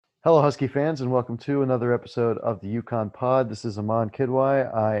Hello, Husky fans, and welcome to another episode of the UConn Pod. This is Aman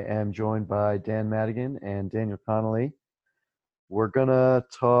Kidwai. I am joined by Dan Madigan and Daniel Connolly. We're going to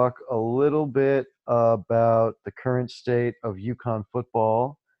talk a little bit about the current state of UConn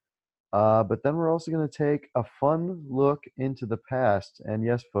football, but then we're also going to take a fun look into the past. And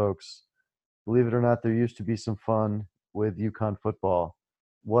yes, folks, believe it or not, there used to be some fun with UConn football.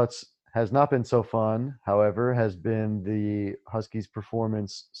 What's has not been so fun, however, has been the Huskies'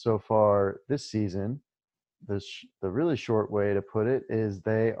 performance so far this season. The really short way to put it is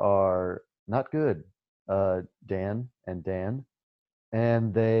they are not good, Dan,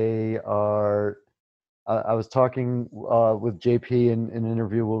 and they are. I was talking with JP in an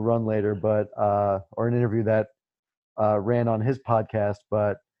interview we'll run later, but or an interview that ran on his podcast,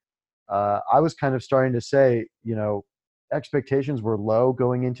 but I was kind of starting to say, expectations were low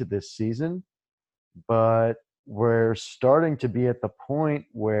going into this season, but we're starting to be at the point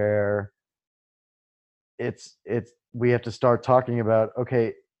where it's we have to start talking about,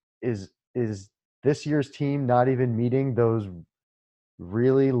 okay, is this year's team not even meeting those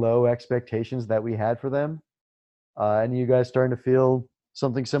really low expectations that we had for them? And you guys starting to feel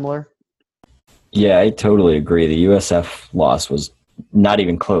something similar? Yeah, I totally agree. The USF loss was not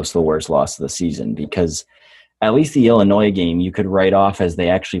even close to the worst loss of the season because at least the Illinois game you could write off as they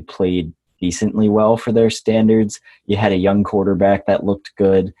actually played decently well for their standards. You had a young quarterback that looked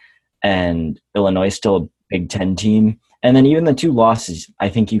good, and Illinois is still a Big Ten team. And then even the two losses, I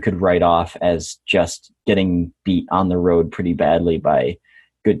think you could write off as just getting beat on the road pretty badly by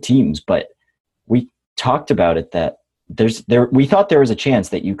good teams. But we talked about it that we thought there was a chance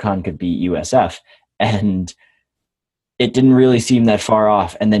that UConn could beat USF, and it didn't really seem that far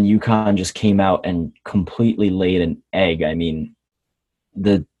off. And then UConn just came out and completely laid an egg. I mean,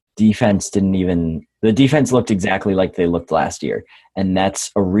 the the defense looked exactly like they looked last year. And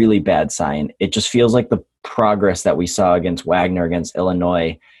that's a really bad sign. It just feels like the progress that we saw against Wagner, against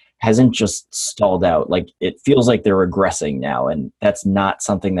Illinois, hasn't just stalled out. Like it feels like they're regressing now. And that's not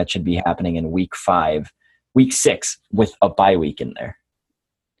something that should be happening in week 6 with a bye week in there.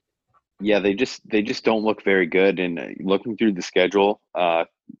 Yeah, they just don't look very good. And looking through the schedule,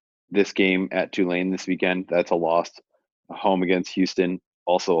 this game at Tulane this weekend, that's a loss. Home against Houston,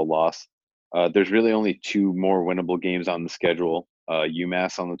 also a loss. There's really only two more winnable games on the schedule: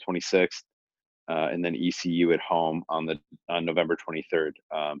 UMass on the 26th, and then ECU at home on November 23rd.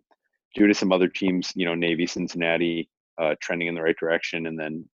 Due to some other teams, Navy, Cincinnati, trending in the right direction, and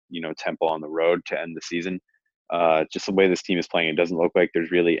then Temple on the road to end the season. Just the way this team is playing, it doesn't look like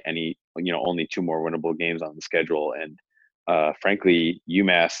there's really any, only two more winnable games on the schedule. And frankly,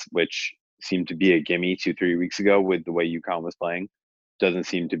 UMass, which seemed to be a gimme 2-3 weeks ago with the way UConn was playing, doesn't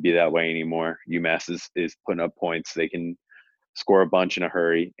seem to be that way anymore. UMass is putting up points. They can score a bunch in a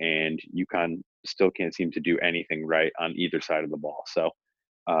hurry, and UConn still can't seem to do anything right on either side of the ball. So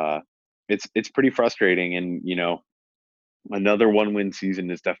uh, it's pretty frustrating. And another one-win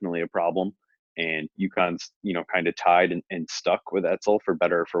season is definitely a problem. And UConn's kind of tied and stuck with Etzel, for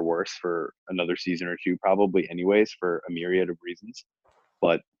better or for worse, for another season or two, probably anyways, for a myriad of reasons.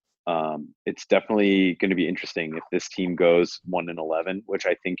 But it's definitely going to be interesting if this team goes 1-11, which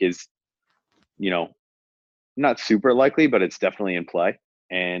I think is you know not super likely, but it's definitely in play.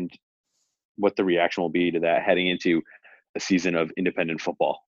 And what the reaction will be to that heading into a season of independent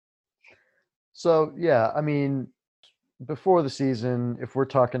football. So yeah, I mean, before the season, if we're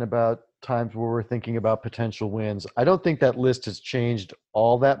talking about times where we're thinking about potential wins, I don't think that list has changed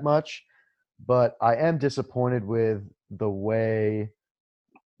all that much, but I am disappointed with the way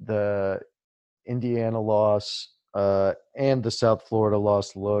the Indiana loss and the South Florida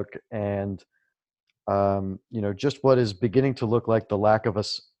loss look, and just what is beginning to look like the lack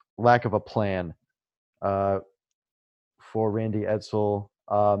of a plan uh, for Randy Edsall.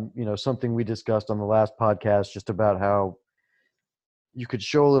 Something we discussed on the last podcast, just about how you could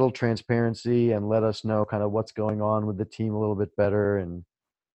show a little transparency and let us know kind of what's going on with the team a little bit better, and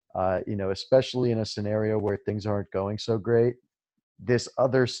especially in a scenario where things aren't going so great, this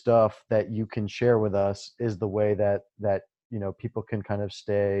other stuff that you can share with us is the way that people can kind of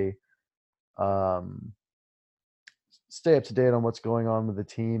um, stay up to date on what's going on with the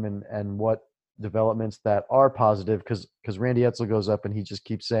team and what developments that are positive, because Randy Edsall goes up and he just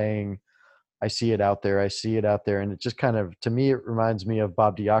keeps saying, I see it out there, I see it out there. And it just kind of, to me, it reminds me of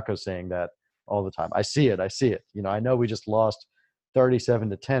Bob Diaco saying that all the time. I see it, I see it. I know we just lost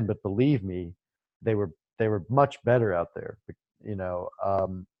 37-10, but believe me, they were much better out there. You know,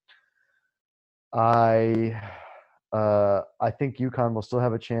 I I think UConn will still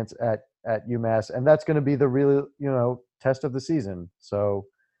have a chance at UMass, and that's going to be the real test of the season. So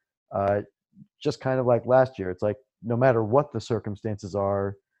Just kind of like last year. It's like no matter what the circumstances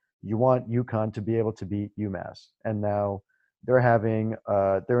are, you want UConn to be able to beat UMass. And now they're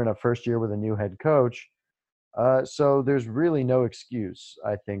in a first year with a new head coach. So there's really no excuse,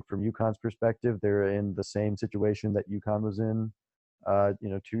 I think, from UConn's perspective. They're in the same situation that UConn was in,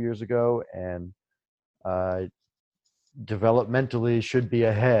 2 years ago, and uh, developmentally should be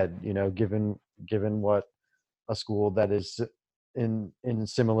ahead. Given what a school that is in a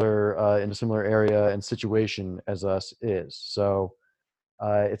similar area and situation as us is. So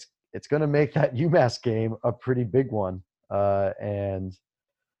it's going to make that UMass game a pretty big one, and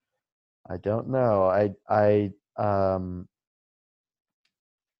I don't know.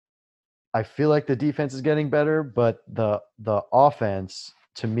 I feel like the defense is getting better, but the offense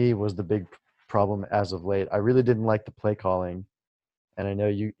to me was the big problem as of late. I really didn't like the play calling, and I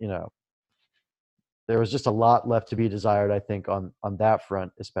know there was just a lot left to be desired, I think, on that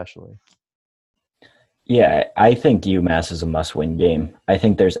front especially. Yeah, I think UMass is a must-win game. I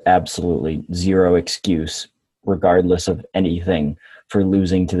think there's absolutely zero excuse, regardless of anything, for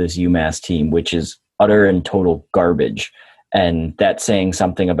losing to this UMass team, which is utter and total garbage. And that's saying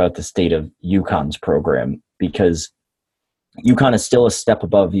something about the state of UConn's program, because UConn is still a step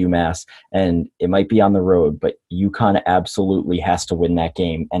above UMass, and it might be on the road, but UConn absolutely has to win that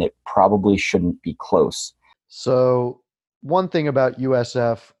game, and it probably shouldn't be close. So one thing about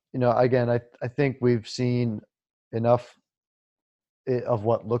USF, again, I think we've seen enough of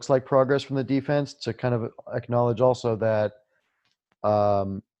what looks like progress from the defense to kind of acknowledge also that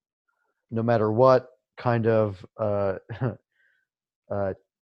um, no matter what kind of uh,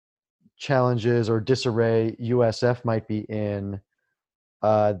 challenges or disarray USF might be in,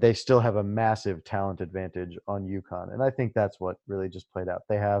 they still have a massive talent advantage on UConn, and I think that's what really just played out.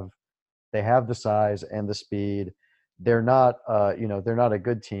 They have the size and the speed. They're not they're not a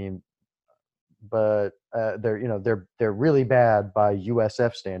good team, but they're really bad by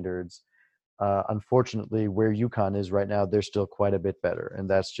USF standards. Unfortunately, where UConn is right now, they're still quite a bit better, and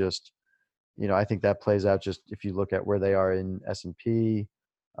that's just I think that plays out just if you look at where they are in S&P,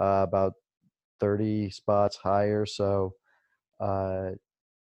 about 30 spots higher. So uh,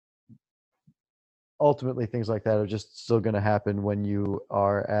 ultimately, things like that are just still going to happen when you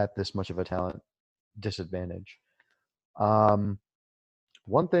are at this much of a talent disadvantage. Um,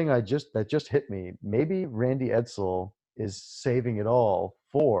 One thing that just hit me, maybe Randy Edsall is saving it all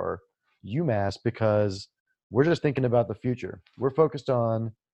for UMass because we're just thinking about the future. We're focused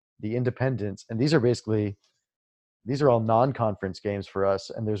on the independents, and these are all non-conference games for us,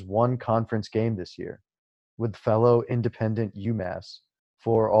 and there's one conference game this year with fellow independent UMass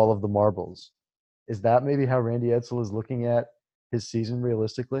for all of the marbles. Is that maybe how Randy Edsall is looking at his season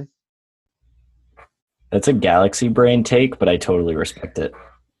realistically? That's a galaxy brain take, but I totally respect it.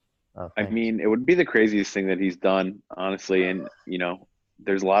 Oh, I thanks. mean, it would be the craziest thing that he's done, honestly. And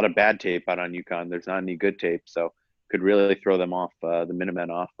there's a lot of bad tape out on UConn. There's not any good tape, so could really throw them off, the Minutemen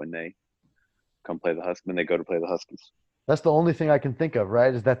off when they when they go to play the Huskies. That's the only thing I can think of,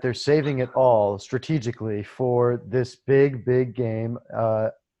 right? Is that they're saving it all strategically for this big, big game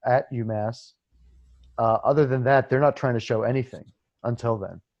at UMass. Other than that, they're not trying to show anything until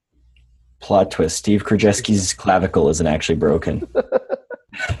then. Plot twist: Steve Krajewski's clavicle isn't actually broken.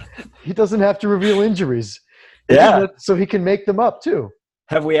 He doesn't have to reveal injuries. Yeah. So he can make them up too.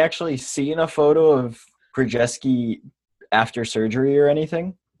 Have we actually seen a photo of Krajewski after surgery or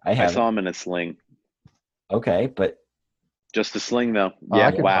anything? I I haven't. saw him in a sling. Okay, but Just a sling, though.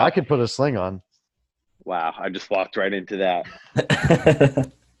 Yeah, I could put a sling on. Wow, I just walked right into that.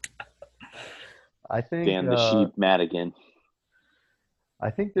 I think Dan the Sheep Madigan. I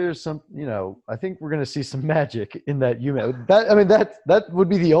think there's some, I think we're going to see some magic in that UMass. That would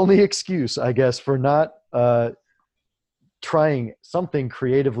be the only excuse, I guess, for not trying something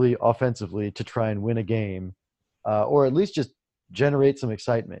creatively, offensively to try and win a game, or at least just generate some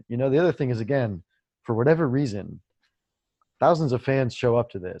excitement. The other thing is, again, for whatever reason, thousands of fans show up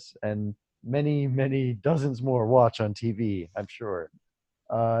to this, and many, many dozens more watch on TV, I'm sure.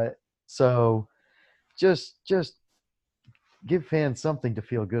 So just give fans something to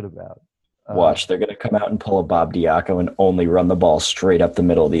feel good about. watch, they're going to come out and pull a Bob Diaco and only run the ball straight up the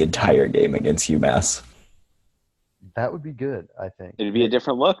middle the entire game against UMass. That would be good, I think. It'd be a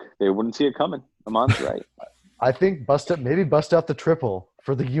different look. They wouldn't see it coming. Amon's right. I think bust out the triple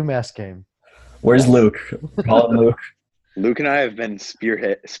for the UMass game. Where's Luke? Call him Luke. Luke and I have been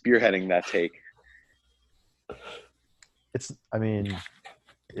spearheading that take.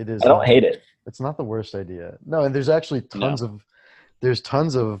 It is. I don't hate it. It's not the worst idea. No, and there's actually tons of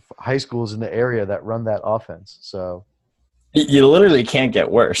high schools in the area that run that offense. So You literally can't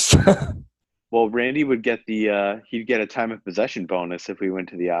get worse. Well, Randy would get he'd get a time of possession bonus if we went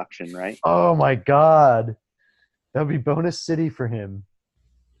to the option, right? Oh my God. That would be bonus city for him.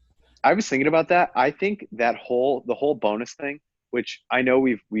 I was thinking about that. I think the whole bonus thing, which I know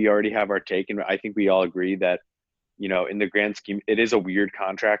we already have our take, and I think we all agree that, in the grand scheme, it is a weird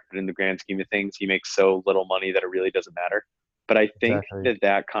contract, but in the grand scheme of things, he makes so little money that it really doesn't matter. But I think Exactly.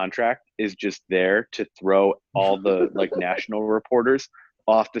 that contract is just there to throw all the like national reporters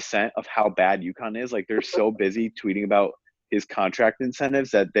off the scent of how bad UConn is. Like they're so busy tweeting about his contract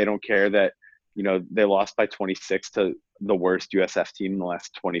incentives that they don't care that, they lost by 26 to the worst USF team in the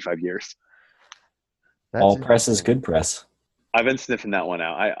last 25 years. That's All press is interesting. good press. I've been sniffing that one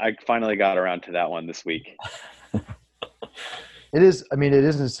out. I finally got around to that one this week. It is. I mean, it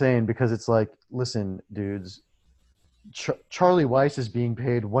is insane because it's like, listen, dudes. Charlie Weiss is being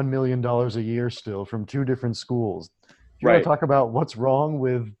paid $1 million a year still from two different schools. If you want Right. to talk about what's wrong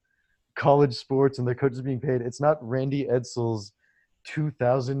with college sports and the coaches being paid, it's not Randy Edsel's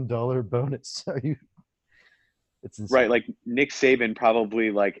 $2,000 bonus. It's insane. Right. Like Nick Saban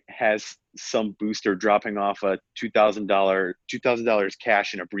probably like has some booster dropping off a $2,000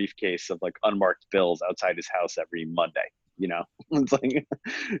 cash in a briefcase of like unmarked bills outside his house every Monday. It's like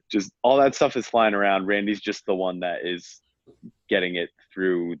just all that stuff is flying around. Randy's just the one that is getting it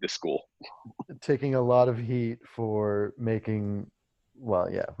through the school. Taking a lot of heat for making. Well,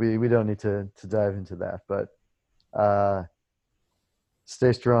 yeah, we don't need to dive into that, but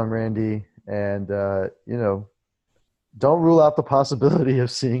stay strong, Randy, and don't rule out the possibility of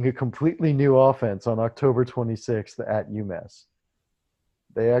seeing a completely new offense on October 26th at UMass.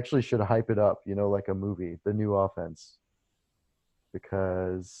 They actually should hype it up, like a movie, the new offense,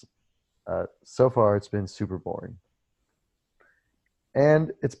 because so far it's been super boring.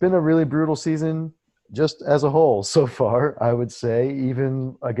 And it's been a really brutal season just as a whole so far, I would say,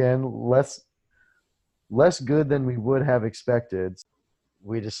 even, again, less good than we would have expected.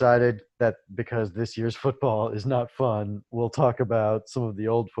 We decided that because this year's football is not fun, we'll talk about some of the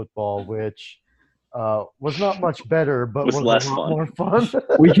old football, which was not much better, but was less a lot fun. more fun.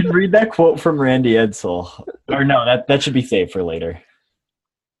 We can read that quote from Randy Edsel. Or no, that should be saved for later.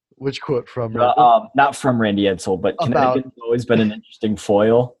 Which quote from not from Randy Edsel, but Connecticut's always been an interesting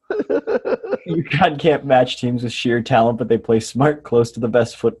foil. UConn can't match teams with sheer talent, but they play smart, close to the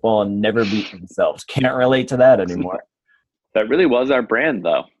best football, and never beat themselves. Can't relate to that anymore. That really was our brand,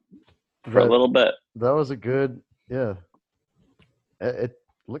 though, for a little bit. That was a good, yeah. It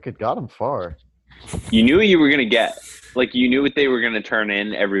got them far. You knew what you were going to get. Like, you knew what they were going to turn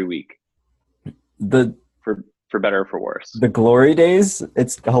in every week. For better or for worse. The glory days,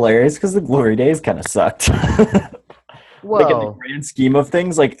 it's hilarious because the glory days kind of sucked. Well, like in the grand scheme of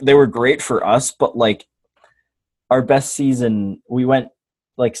things, like they were great for us, but like our best season, we went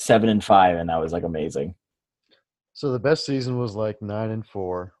like 7-5, and that was like amazing. So the best season was like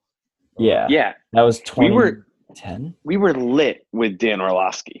 9-4. Yeah. That was 2010. We were lit with Dan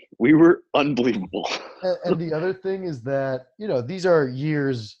Orlovsky. We were unbelievable. And the other thing is that, these are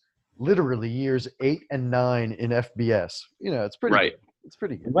literally years 8 and 9 in FBS. It's pretty right. Good. It's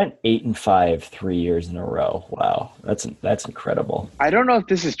pretty good. We went 8-5 3 years in a row. Wow, that's incredible. I don't know if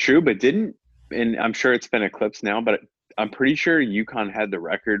this is true, but and I'm sure it's been eclipsed now, but I'm pretty sure UConn had the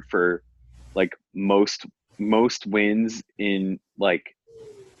record for like most wins in like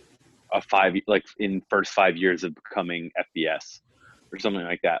in first 5 years of becoming FBS or something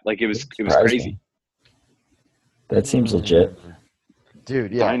like that. Like it was crazy. That seems legit.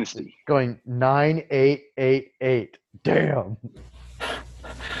 Dude, yeah. Dynasty. Going 9-8-8-8. Damn.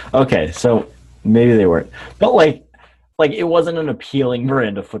 Okay, so maybe they weren't. But like it wasn't an appealing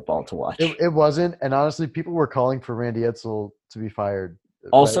brand of football to watch. It wasn't, and honestly, people were calling for Randy Edsel to be fired.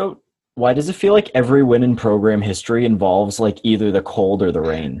 Also, right? Why does it feel like every win in program history involves like either the cold or the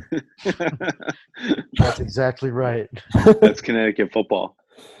rain? That's exactly right. That's Connecticut football.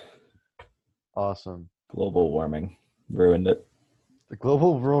 Awesome. Global warming ruined it. The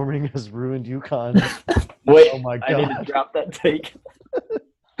global warming has ruined UConn. Wait, oh my God. I need to drop that take.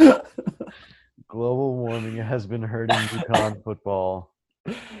 Global warming has been hurting UConn football.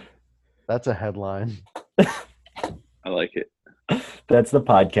 That's a headline. I like it. That's the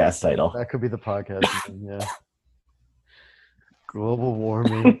podcast title. That could be the podcast name, yeah. Global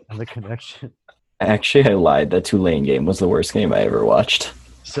warming and the connection. Actually, I lied. That Tulane game was the worst game I ever watched.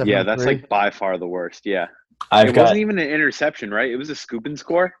 7-3. Yeah, that's like by far the worst. Yeah. It wasn't even an interception, right? It was a scoop and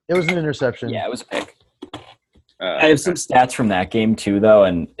score. It was an interception. Yeah, it was a pick. I have some stats from that game too, though,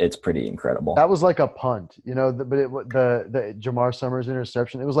 and it's pretty incredible. That was like a punt, but the Jamar Summers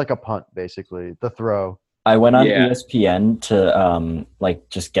interception, it was like a punt, basically, the throw. I went on Yeah. ESPN to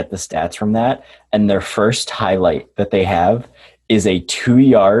just get the stats from that, and their first highlight that they have is a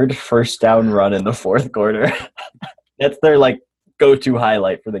 2-yard first down run in the fourth quarter. That's their go-to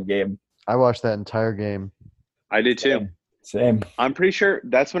highlight for the game. I watched that entire game. I did too. Same. I'm pretty sure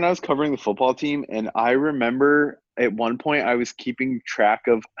that's when I was covering the football team, and I remember at one point I was keeping track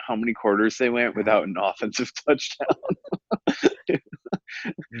of how many quarters they went without an offensive touchdown.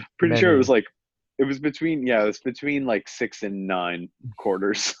 Pretty sure it was between like 6 and 9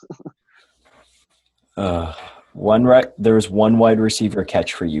 quarters. There was one wide receiver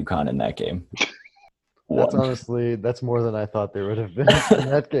catch for UConn in that game. That's more than I thought there would have been in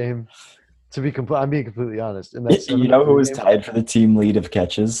that game. I'm being completely honest. You know who was tied for the team lead of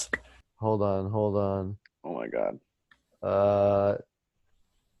catches? Hold on. Oh my god.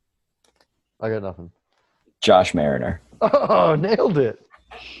 I got nothing. Josh Mariner. Oh, nailed it.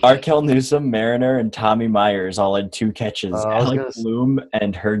 Arkell Newsome, Mariner, and Tommy Myers all had 2 catches. Alec Bloom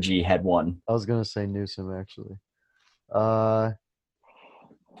and Hergy had 1. I was going to say Newsome, actually. I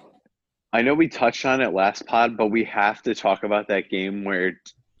know we touched on it last pod, but we have to talk about that game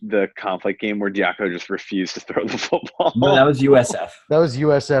the conflict game where Diaco just refused to throw the football. No, that was USF. That was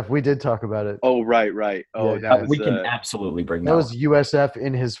USF. We did talk about it. Oh, right. Oh, yeah. We can absolutely bring that. That was USF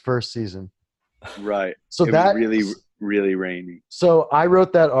in his first season. Right. So it was really, really rainy. So I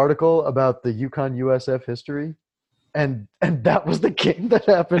wrote that article about the UConn USF history, and that was the game that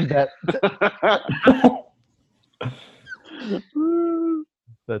happened.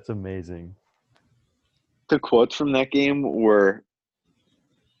 That's amazing. The quotes from that game were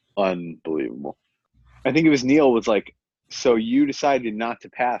unbelievable. I think it was Neil was like, "So you decided not to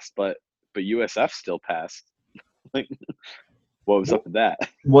pass, but USF still passed." Like, what was up with that?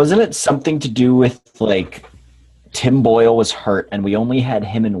 Wasn't it something to do with Tim Boyle was hurt and we only had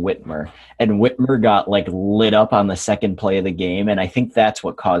him and Whitmer, and Whitmer got lit up on the second play of the game, and I think that's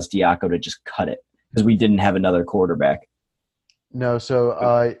what caused Diaco to just cut it because we didn't have another quarterback. No, so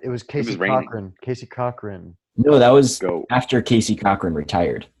it was Casey Cochran. Casey Cochran. No, that was after Casey Cochran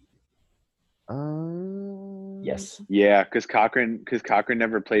retired. Yes. Yeah, because Cochran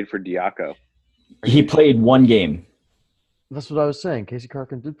never played for Diaco. He played 1 game. That's what I was saying. Casey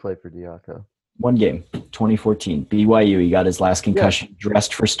Cochran did play for Diaco. 1 game, 2014. BYU, he got his last concussion,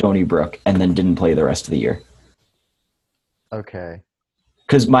 dressed for Stony Brook, and then didn't play the rest of the year. Okay.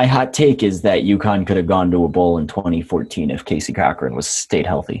 Because my hot take is that UConn could have gone to a bowl in 2014 if Casey Cochran was stayed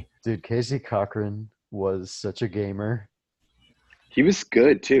healthy. Dude, Casey Cochran was such a gamer. He was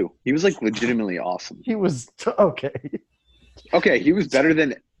good, too. He was, legitimately awesome. He was okay. Okay, he was better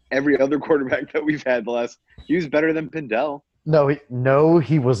than every other quarterback that we've had he was better than Pindell. No,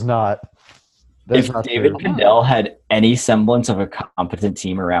 he was not. If David Pindell had any semblance of a competent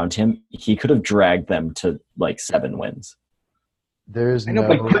team around him, he could have dragged them to 7 wins. There's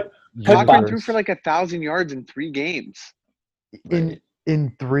Cochran threw for 1,000 yards in 3 games.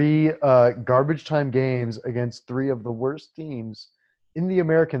 In 3 garbage time games against 3 of the worst teams in the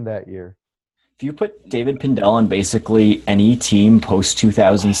American that year. If you put David Pindell on basically any team post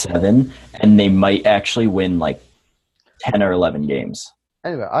 2007, and they might actually win 10 or 11 games.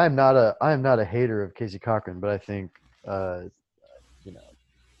 Anyway, I am not a hater of Casey Cochran, but I think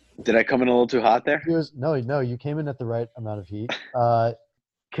Did I come in a little too hot there? No, you came in at the right amount of heat.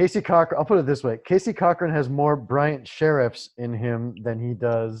 Casey Cochran, I'll put it this way. Casey Cochran has more Bryant Sheriffs in him than he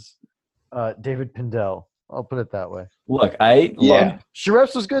does David Pindell. I'll put it that way. Look,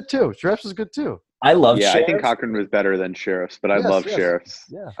 Sheriffs was good too. I love Sheriffs. I think Cochran was better than Sheriffs, but I love Sheriffs.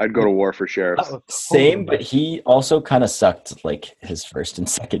 Yeah. I'd go to war for Sheriffs. Same, but he also kind of sucked his first and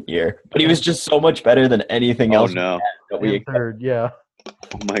second year. But he was just so much better than anything else. Oh, no. Third, yeah.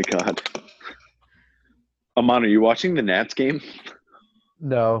 Oh, my God. Amon, are you watching the Nats game?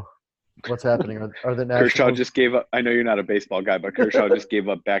 No. What's happening? Are the Nats? Kershaw just gave up. I know you're not a baseball guy, but Kershaw just gave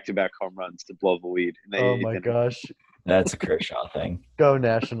up back-to-back home runs to blow the lead. Oh, my gosh. That's a Kershaw thing. Go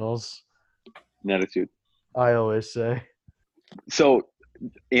Nationals. Attitude. I always say. So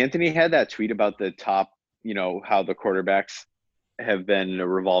Anthony had that tweet about the top, how the quarterbacks have been a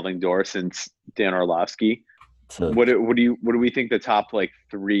revolving door since Dan Orlovsky. What do we think the top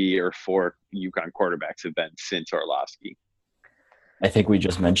 3 or 4 UConn quarterbacks have been since Orlovsky? I think we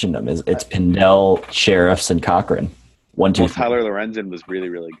just mentioned them. It's Pindell, Sheriffs, and Cochran. 1, 2, 3. Tyler Lorenzen was really,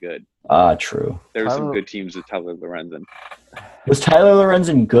 really good. True. There were some good teams with Tyler Lorenzen. Was Tyler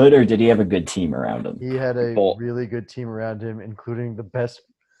Lorenzen good, or did he have a good team around him? He had a really good team around him, including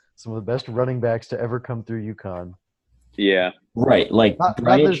some of the best running backs to ever come through UConn. Yeah. Right. Not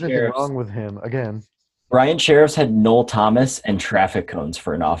there's anything wrong with him, again. Brian Sheriffs had Noel Thomas and traffic cones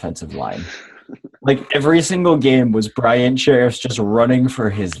for an offensive line. Like every single game was Brian Sheriff's just running for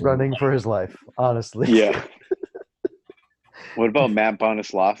his life, honestly. Yeah. What about Matt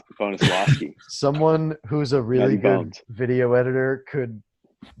Bonuslawski? Someone who's a really Matty good Bones. video editor could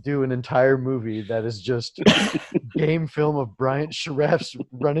do an entire movie that is just game film of Bryant Shareff's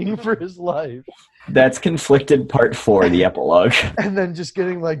running for his life. That's Conflicted Part 4, the epilogue. And then just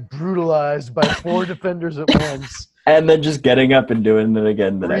getting like brutalized by 4 defenders at once. And then just getting up and doing it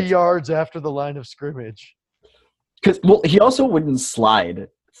again the 3 next yards after the line of scrimmage. Because he also wouldn't slide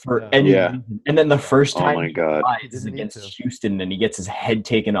for any reason. And then the first time my God. he slides is against Houston, and he gets his head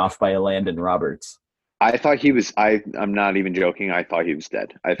taken off by Landon Roberts. I thought he was. I'm not even joking. I thought he was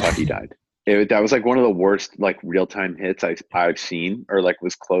dead. I thought he died. That was like one of the worst like real time hits I've seen, or like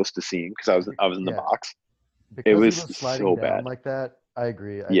was close to seeing, because I was in the box. Because it was he was sliding so down bad. like that. I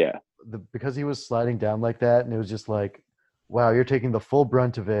agree. Because he was sliding down like that, and it was just like, wow, you're taking the full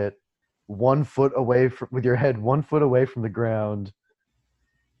brunt of it, 1 foot away with your head 1 foot away from the ground.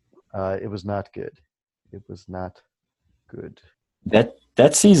 It was not good. It was not good.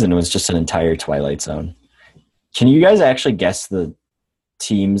 That season was just an entire Twilight Zone. Can you guys actually guess the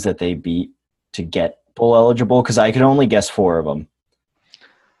teams that they beat to get bowl eligible? Because I could only guess 4 of them.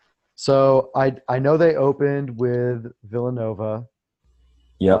 So I know they opened with Villanova.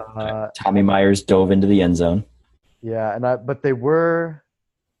 Yep. Tommy Myers dove into the end zone. Yeah, but they were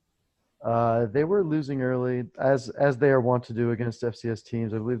losing early, as they are wont to do against FCS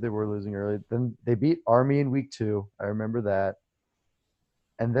teams. I believe they were losing early. Then they beat Army in week 2. I remember that.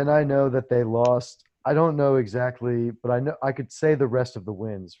 And then I know that they lost. I don't know exactly, but I know I could say the rest of the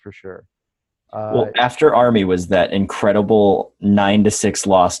wins for sure. Well, after Army was that incredible 9-6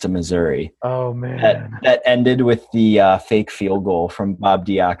 loss to Missouri. Oh man, that ended with the fake field goal from Bob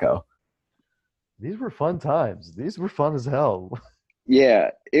Diaco. These were fun times. These were fun as hell.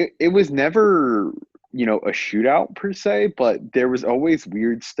 Yeah, it was never, a shootout per se, but there was always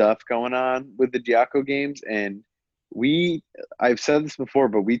weird stuff going on with the Diaco games, and I've said this before,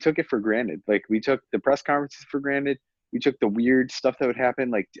 but we took it for granted. Like, we took the press conferences for granted. We took the weird stuff that would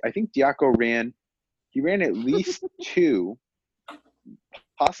happen. Like, I think Diaco ran at least 2,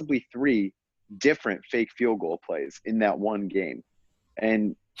 possibly 3 different fake field goal plays in that one game.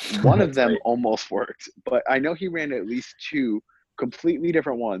 And one of them almost worked, but I know he ran at least 2 completely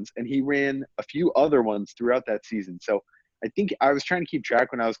different ones, and he ran a few other ones throughout that season. So I think I was trying to keep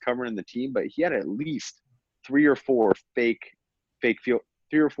track when I was covering the team, but he had at least 3 or 4 fake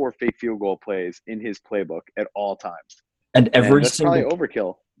field goal plays in his playbook at all times. And that's probably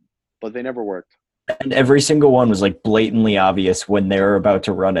overkill, but they never worked. And every single one was like blatantly obvious when they were about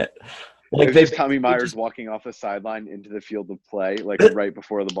to run it. Like, it was just Tommy Myers walking off the sideline into the field of play, like right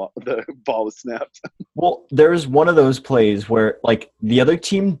before the ball was snapped. Well, there was one of those plays where like the other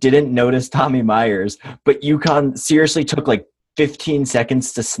team didn't notice Tommy Myers, but UConn seriously took like 15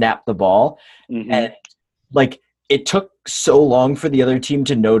 seconds to snap the ball. Mm-hmm. And like it took so long for the other team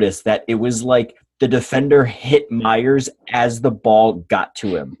to notice that it was like the defender hit Myers as the ball got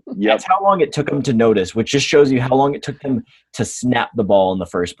to him. Yep. That's how long it took them to notice, which just shows you how long it took them to snap the ball in the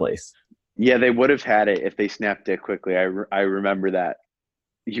first place. Yeah, they would have had it if they snapped it quickly. I remember that.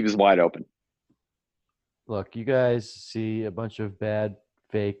 He was wide open. Look, you guys see a bunch of bad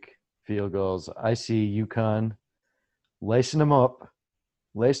fake field goals. I see UConn lacing them up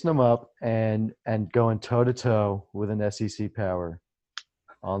and going toe-to-toe with an SEC power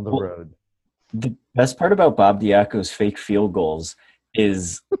on the road. The best part about Bob Diaco's fake field goals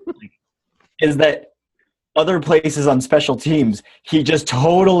is that other places on special teams, he just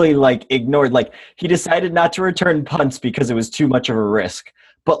totally like ignored. Like, he decided not to return punts because it was too much of a risk.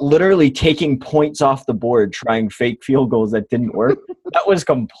 But literally taking points off the board, trying fake field goals that didn't work, that was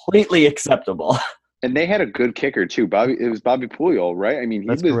completely acceptable. And they had a good kicker too. It was Bobby Puyol, right? I mean, he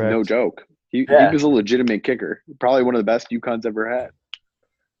was correct. No joke. He was a legitimate kicker. Probably one of the best UConn's ever had.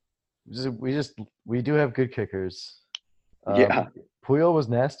 We do have good kickers. Yeah. Puyol was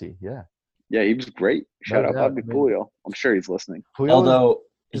nasty. Yeah. Yeah, he was great. Shout out Bobby Puyol. I'm sure he's listening. Puyol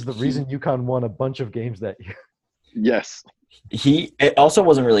is the reason UConn won a bunch of games that year. Yes. It also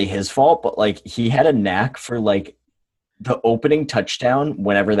wasn't really his fault, but like he had a knack for like the opening touchdown,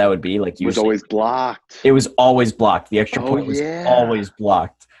 whenever that would be. Like, it was always blocked. It was always blocked. The extra point was always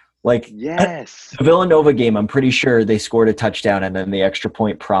blocked. Like, yes. The Villanova game, I'm pretty sure they scored a touchdown and then the extra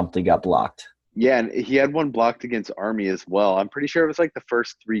point promptly got blocked. Yeah, and he had one blocked against Army as well. I'm pretty sure it was like the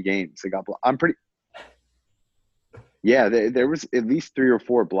first 3 games they got blocked. Yeah, there was at least 3 or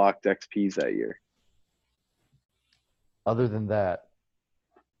 4 blocked XPs that year. Other than that,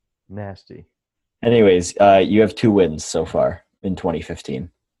 nasty. Anyways, you have 2 wins so far in 2015.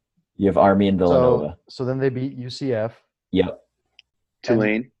 You have Army and Villanova. So then they beat UCF, Yep. and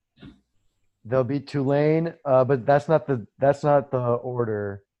Tulane. they'll beat Tulane. But that's not the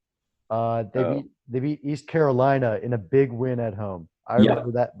order. Oh, They beat East Carolina in a big win at home. I Yep.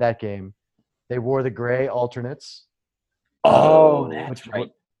 remember that game. They wore the gray alternates, Oh, oh, that's which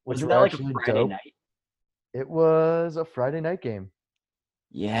right. which Wasn't were that like a actually Friday dope. night? It was a Friday night game.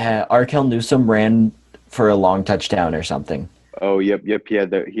 Yeah, Arkell Newsome ran for a long touchdown or something. oh, yep. He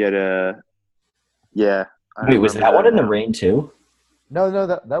had a yeah. I Wait, was remember that one that in the now. rain too? No,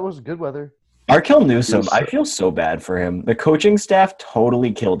 that was good weather. Arkell He Newsome, was I feel so bad for him. The coaching staff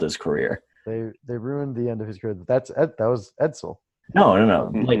totally killed his career. They ruined the end of his career. That was Edsel. No.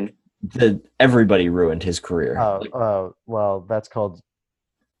 Um, hmm Like everybody ruined his career. Like, well, that's called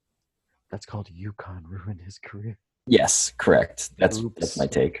UConn ruined his career. yes, correct. That's my Oops,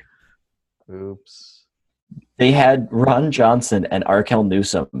 take. oops. They had Ron Johnson and Arkell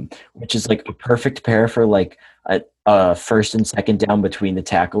Newsome, which is like a perfect pair for like a first and second down between the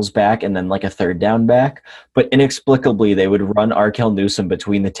tackles back and then like a third down back. But inexplicably, they would run Arkell Newsome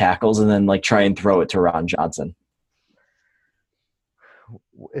between the tackles and then like try and throw it to Ron Johnson.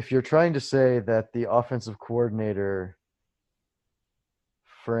 If you're trying to say that the offensive coordinator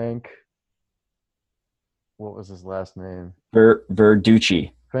Frank, what was his last name?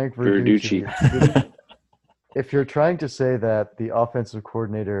 Verducci. Frank Verducci. Verducci. If you're trying to say that the offensive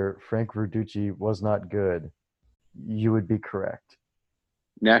coordinator Frank Verducci was not good, you would be correct.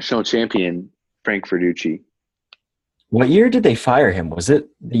 National champion Frank Verducci. What year did they fire him? Was it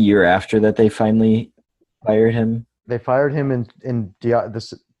the year after that they finally fired him? They fired him in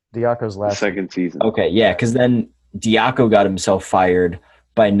Diaco's The last season. second season. Okay, yeah, because then Diaco got himself fired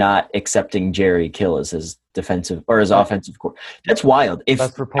by not accepting Jerry Kill as his defensive or his That- offensive coordinator. That's wild. If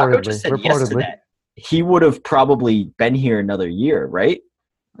That's Diaco just said yes to reportedly. that, he would have probably been here another year, right?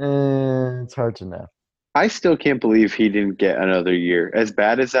 It's hard to know. I still can't believe he didn't get another year. As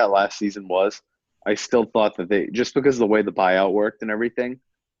bad as that last season was, I still thought that they just because of the way the buyout worked and everything,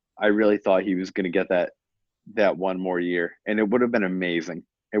 I really thought he was going to get that one more year, and it would have been amazing.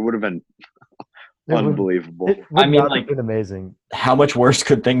 It would have been It would unbelievable. it I would mean, not have like, been amazing. how much worse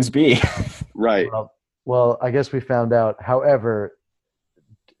could things be? Right. Well, I guess we found out. However,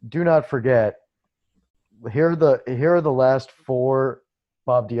 do not forget, here are the last four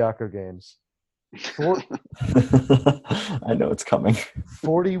Bob Diaco games. I know it's coming.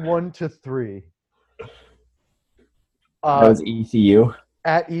 41-3. That was ECU.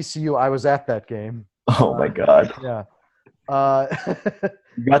 At ECU, I was at that game. Oh my god. Yeah.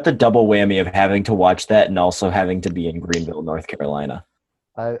 You got the double whammy of having to watch that and also having to be in Greenville, North Carolina.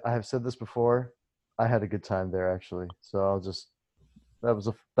 I have said this before. I had a good time there actually. So that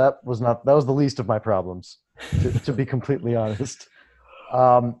was the least of my problems, to be completely honest.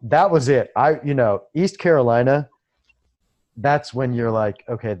 That was it. East Carolina, that's when you're like,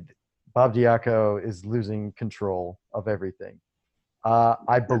 okay, Bob Diaco is losing control of everything. I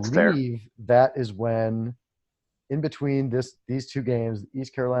That's fair. believe that is when, in between these two games,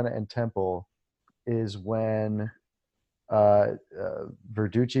 East Carolina and Temple, is when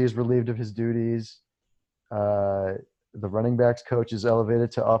Verducci is relieved of his duties. The running backs coach is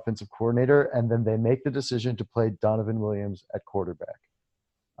elevated to offensive coordinator, and then they make the decision to play Donovan Williams at quarterback.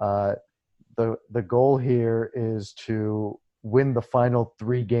 The goal here is to win the final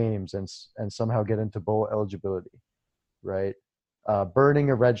three games and somehow get into bowl eligibility, right? Burning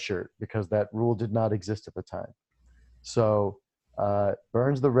a red shirt because that rule did not exist at the time. So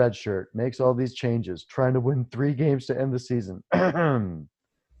burns the red shirt, makes all these changes, trying to win three games to end the season. 21-0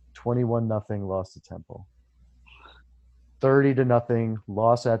 loss to Temple. 30-0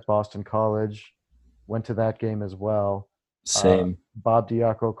 loss at Boston College. Went to that game as well. Same. Bob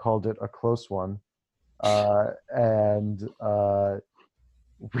Diaco called it a close one. And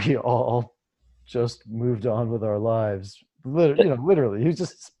we all just moved on with our lives. Literally, he was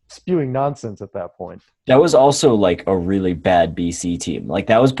just spewing nonsense at that point. That was also like a really bad BC team. Like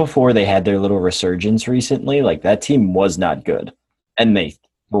that was before they had their little resurgence recently. Like that team was not good. And they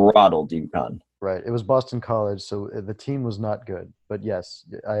throttled UConn. Right. It was Boston College, so the team was not good. But yes,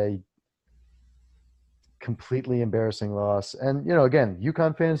 I completely embarrassing loss. And again,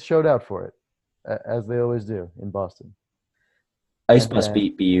 UConn fans showed out for it, as they always do in Boston. Ice And Bus then-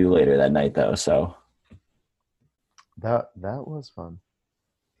 beat BU later that night though, so That was fun.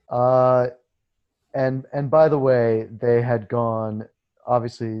 And by the way, they had gone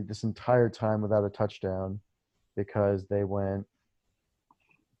obviously this entire time without a touchdown because they went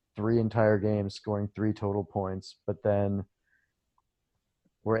 3 entire games scoring 3 total points, but then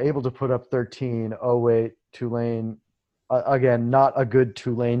were able to put up 13. Oh wait, Tulane again, not a good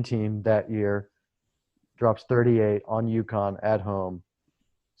Tulane team that year. Drops 38 on UConn at home.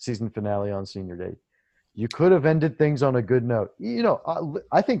 Season finale on senior day. You could have ended things on a good note.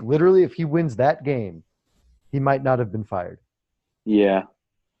 I think literally if he wins that game, he might not have been fired. Yeah.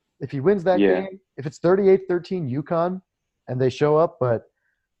 If he wins that Yeah. game, if it's 38-13 UConn and they show up, but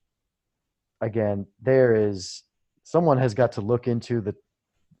again, someone has got to look into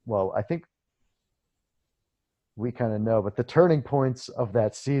I think we kind of know, but the turning points of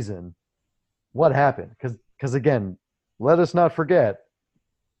that season, what happened? Because again, let us not forget,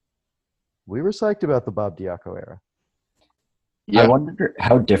 we were psyched about the Bob Diaco era. Yeah. I wonder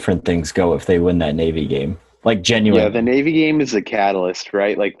how different things go if they win that Navy game. Like, genuinely. Yeah, the Navy game is a catalyst,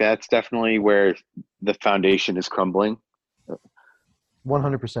 right? Like, that's definitely where the foundation is crumbling.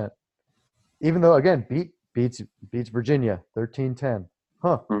 100%. Even though, again, beats Virginia 13-10.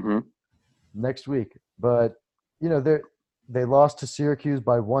 Mm-hmm. Next week. But, they lost to Syracuse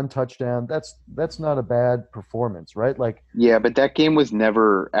by 1 touchdown. That's not a bad performance, right? Like, Yeah, but that game was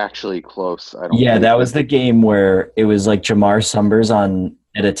never actually close, I don't Yeah, think. that was the game where it was like Jamar Sumbers on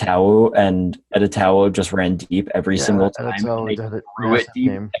Editawo, and Editawo just ran deep every single time. Editawo And they did it. threw it Massive deep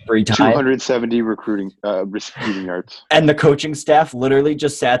game. every time. 270 receiving yards. And the coaching staff literally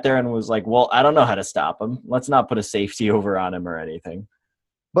just sat there and was like, well, I don't know how to stop him. Let's not put a safety over on him or anything.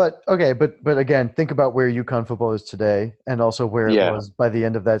 But okay, but again, think about where UConn football is today, and also where it was by the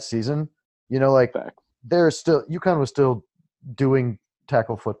end of that season. Fact. UConn was still doing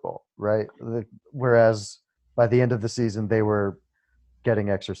tackle football, right? Whereas by the end of the season, they were getting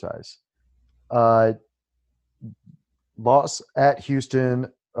exercise. Loss at Houston,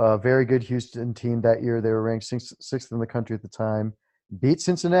 a very good Houston team that year. They were ranked sixth in the country at the time. Beat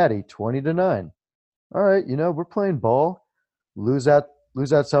Cincinnati 20-9. All right, we're playing ball. Lose at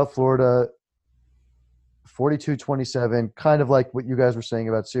South Florida 42-27, kind of like what you guys were saying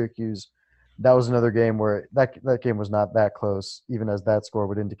about Syracuse. That was another game where that game was not that close, even as that score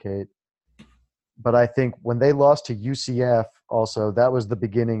would indicate. But I think when they lost to UCF also, that was the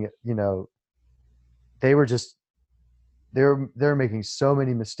beginning, they were making so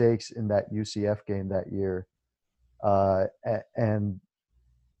many mistakes in that UCF game that year. And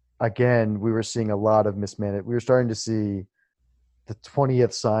again, we were seeing a lot of mismanagement. We were starting to see the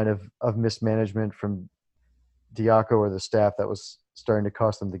 20th sign of mismanagement from Diaco or the staff that was starting to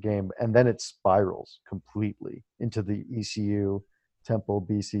cost them the game. And then it spirals completely into the ECU, Temple,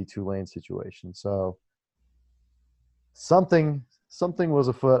 BC, Tulane situation. So something was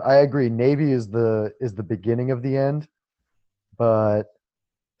afoot. I agree. Navy is the beginning of the end, but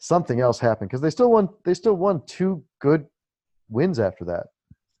something else happened because they still won 2 good wins after that.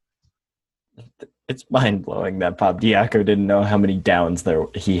 It's mind-blowing that Bob Diaco didn't know how many downs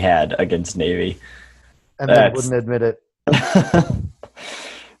he had against Navy. And then wouldn't admit it.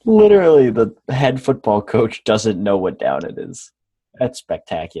 Literally, the head football coach doesn't know what down it is. That's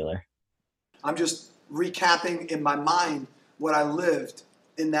spectacular. I'm just recapping in my mind what I lived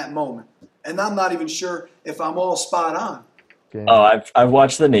in that moment. And I'm not even sure if I'm all spot on. Okay. Oh, I've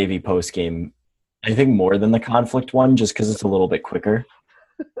watched the Navy post game, I think more than the conflict one, just because it's a little bit quicker.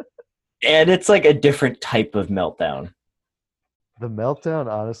 And it's like a different type of meltdown. The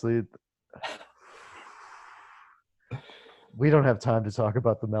meltdown, honestly, we don't have time to talk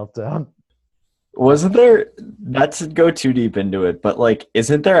about the meltdown. Wasn't there, not to go too deep into it, but like,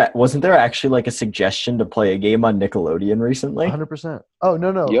 wasn't there actually like a suggestion to play a game on Nickelodeon recently? 100%. Oh,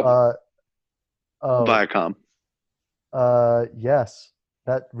 no. Yep. Viacom. Yes,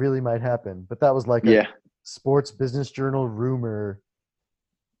 that really might happen. But that was like a Sports Business Journal rumor.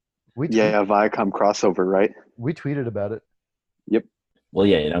 Viacom crossover, right? We tweeted about it. Yep. Well,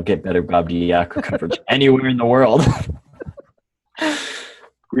 yeah, you don't get better Bob Diaco coverage anywhere in the world.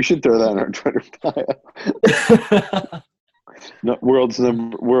 We should throw that in our Twitter bio. No,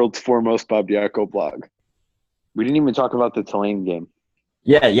 world's foremost Bob Diaco blog. We didn't even talk about the Tulane game.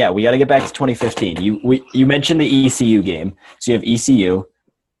 Yeah, we got to get back to 2015. You mentioned the ECU game, so you have ECU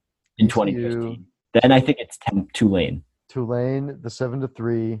in 2015. Then I think it's Tulane. Tulane, the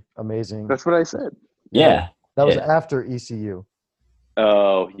 7-3, amazing. That's what I said. Yeah, that was after ECU.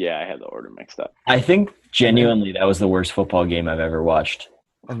 Oh yeah, I had the order mixed up. I think genuinely that was the worst football game I've ever watched.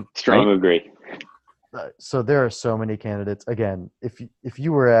 And Strong agree. So there are so many candidates. Again, if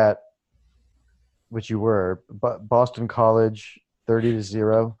you were at, which you were, Boston College,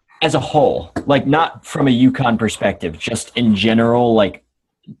 30-0 as a whole, like not from a UConn perspective, just in general, like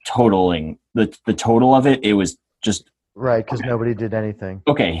totaling the total of it was just right because nobody did anything.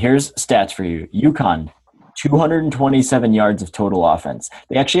 Okay, here's stats for you. UConn, 227 yards of total offense.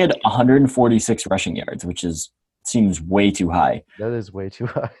 They actually had 146 rushing yards, which is seems way too high. That is way too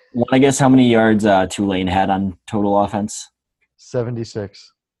high. Want to guess how many yards Tulane had on total offense?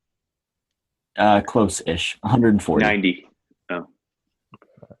 76. Close-ish, 140. 90. Oh.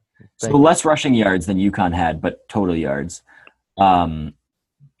 So Thank you. less rushing yards than UConn had, but total yards.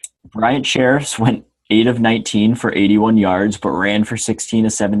 Bryant Sheriffs went 8 of 19 for 81 yards, but ran for 16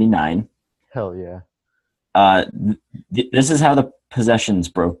 of 79. Hell yeah. This is how the possessions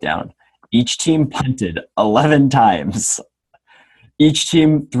broke down. Each team punted 11 times. Each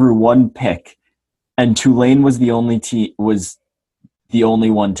team threw one pick, and Tulane was the only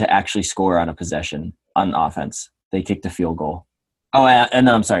one to actually score on a possession on offense. They kicked a field goal. Oh, and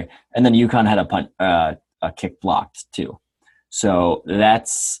then I'm sorry. And then UConn had a punt, a kick blocked too. So that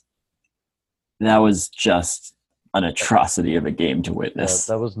was just an atrocity of a game to witness.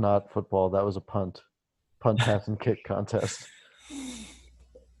 Yeah, that was not football. That was a punt, pass, and kick contest.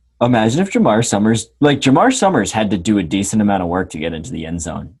 Imagine if Jamar Summers had to do a decent amount of work to get into the end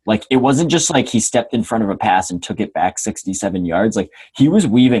zone. Like, it wasn't just like he stepped in front of a pass and took it back 67 yards. Like, he was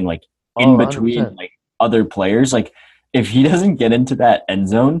weaving like in between 100%. like other players. Like, if he doesn't get into that end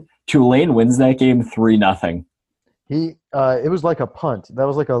zone, Tulane wins that game 3-0. It was like a punt. That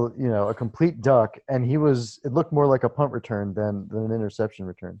was like a complete duck, and it looked more like a punt return than an interception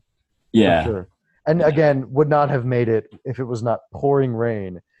return. Yeah. For sure. And again, would not have made it if it was not pouring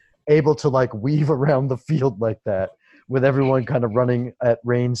rain, able to like weave around the field like that with everyone kind of running at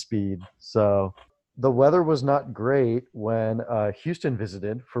rain speed. So the weather was not great when Houston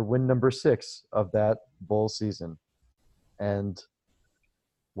visited for win number 6 of that bowl season. And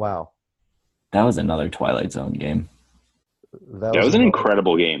wow. That was another Twilight Zone game. That was an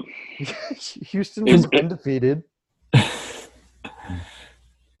incredible game. Houston was undefeated.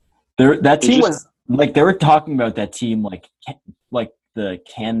 That team was like, they were talking about that team like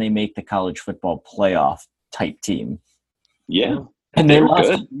can they make the college football playoff type team. Yeah. And they lost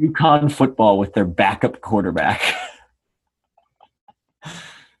good. to UConn football with their backup quarterback.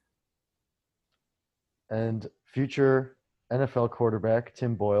 And future NFL quarterback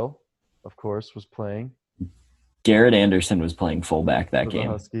Tim Boyle, of course, was playing. Garrett Anderson was playing fullback that for the game.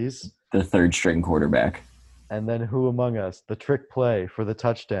 Huskies. The third string quarterback. And then who among us? The trick play for the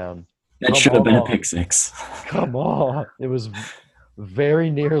touchdown. That should have been a pick six. Come on. It was very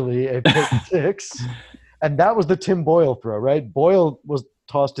nearly a pick six. And that was the Tim Boyle throw, right? Boyle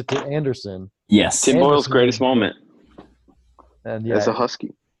tossed it to Anderson. Yes. Tim Boyle's greatest moment and as a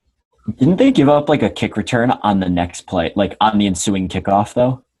Husky. Didn't they give up like a kick return on the next play, like on the ensuing kickoff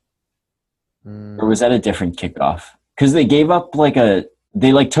though? Or was that a different kickoff? Because they gave up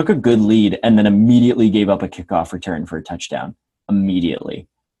they took a good lead and then immediately gave up a kickoff return for a touchdown. Immediately.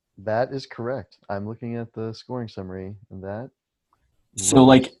 That is correct. I'm looking at the scoring summary, and that. So,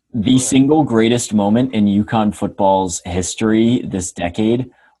 like, the single greatest moment in UConn football's history this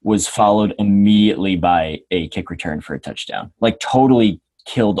decade was followed immediately by a kick return for a touchdown. Like, totally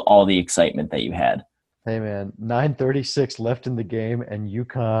killed all the excitement that you had. Hey, man, 9:36 left in the game, and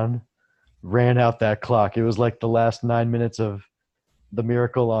UConn ran out that clock. It was like the last 9 minutes of the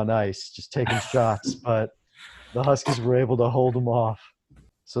Miracle on Ice, just taking shots, but the Huskies were able to hold them off.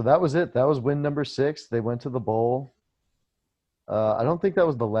 So that was it. That was win number 6. They went to the bowl. I don't think that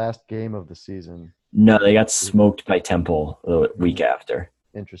was the last game of the season. No, they got smoked by Temple the week after.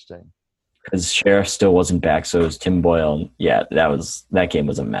 Interesting. Because Sheriff still wasn't back, so it was Tim Boyle. Yeah, that game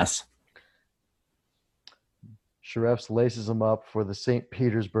was a mess. Sheriffs laces them up for the St.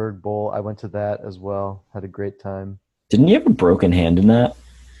 Petersburg Bowl. I went to that as well. Had a great time. Didn't you have a broken hand in that?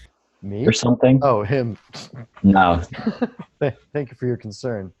 Me? Or something? Oh, him. No. Thank you for your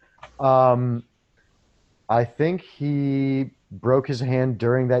concern. I think he broke his hand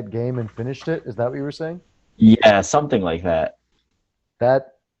during that game and finished it. Is that what you were saying? Yeah, something like that.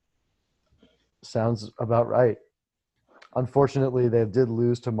 That sounds about right. Unfortunately, they did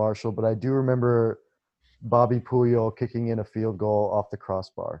lose to Marshall, but I do remember Bobby Puyol kicking in a field goal off the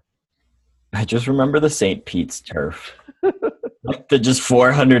crossbar. I just remember the St. Pete's turf. Like the just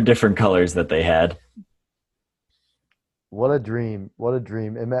 400 different colors that they had. What a dream. What a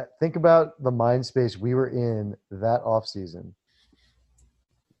dream. And Matt, think about the mind space we were in that offseason.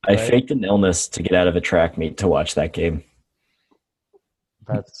 I faked an illness to get out of a track meet to watch that game.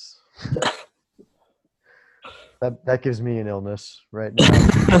 That's that gives me an illness right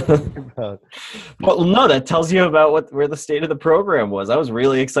now. Well, no, that tells you about where the state of the program was. I was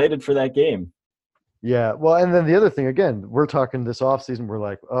really excited for that game. Yeah, well, and then the other thing, again, we're talking this offseason, we're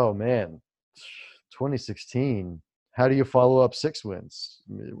like, oh, man, 2016, how do you follow up 6 wins?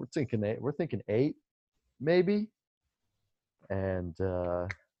 I mean, we're thinking 8, maybe. And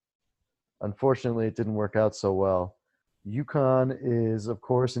unfortunately, it didn't work out so well. UConn is, of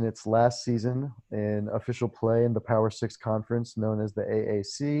course, in its last season in official play in the Power Six Conference known as the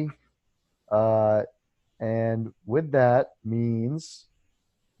AAC. Uh, and with that means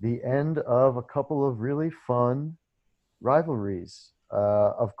the end of a couple of really fun rivalries.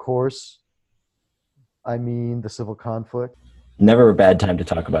 Of course, I mean the civil conflict. Never a bad time to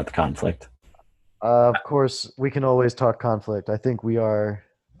talk about the conflict. Of course, we can always talk conflict. I think we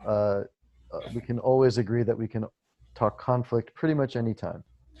can always agree that we can talk conflict pretty much anytime.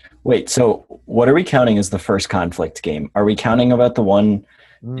 Wait, so what are we counting as the first conflict game? Are we counting about the one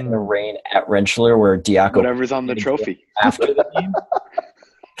in the rain at Rentschler where Diaco Whatever's on the trophy after the game?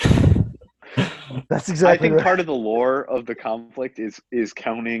 That's exactly I think right. part of the lore of the conflict is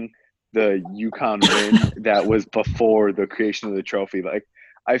counting the UConn win that was before the creation of the trophy. Like,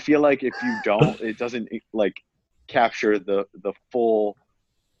 I feel like if you don't, it doesn't like capture the full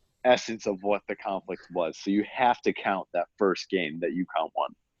essence of what the conflict was. So you have to count that first game that UConn won.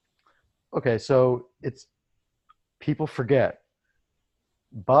 Okay, so it's people forget.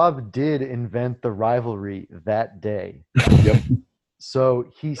 Bob did invent the rivalry that day. Yep. So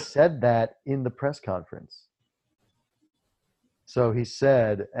he said that in the press conference. So he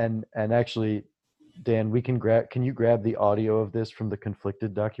said, and actually, Dan, can you grab the audio of this from the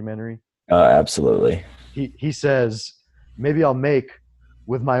Conflicted documentary? Absolutely. He says, maybe I'll make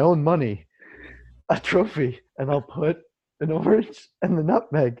with my own money a trophy and I'll put an orange and the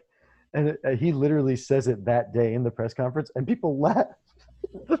nutmeg. And he literally says it that day in the press conference, and people laugh.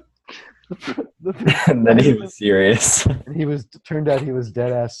 And then he was serious. And turned out he was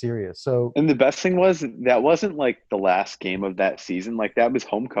dead ass serious. So, And the best thing was that wasn't like the last game of that season. Like, that was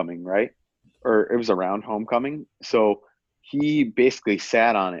homecoming, right? Or it was around homecoming. So he basically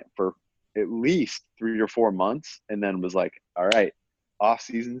sat on it for at least 3 or 4 months, and then was like, "All right, off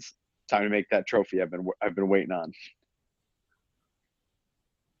seasons, time to make that trophy I've been waiting on."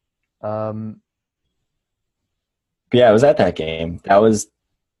 Yeah, I was at that game. That was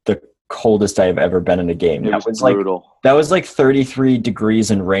the coldest I've ever been in a game. It was brutal. That was like 33 degrees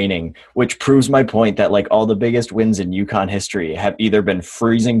and raining, which proves my point that like all the biggest wins in UConn history have either been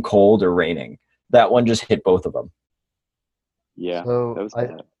freezing cold or raining. That one just hit both of them. Yeah, so that was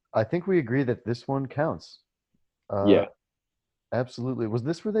bad. I think we agree that this one counts. Yeah. Absolutely. Was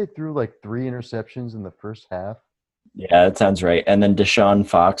this where they threw like 3 interceptions in the first half? Yeah, that sounds right. And then Deshaun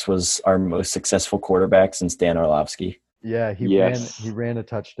Fox was our most successful quarterback since Dan Orlovsky. Yeah, he ran a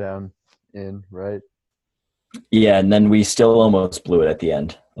touchdown in, right? Yeah, and then we still almost blew it at the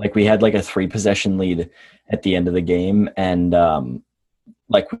end. Like we had like a 3-possession lead at the end of the game, and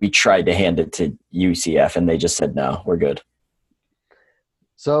like we tried to hand it to UCF, and they just said no, we're good.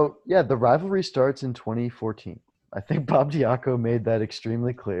 So yeah, the rivalry starts in 2014. I think Bob Diaco made that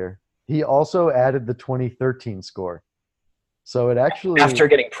extremely clear. He also added the 2013 score. So it actually After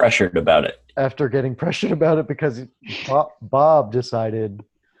getting pressured about it. Because Bob decided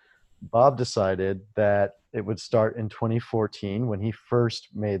that it would start in 2014 when he first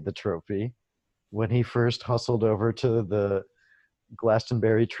made the trophy, when he first hustled over to the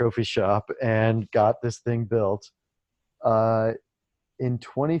Glastonbury trophy shop and got this thing built. In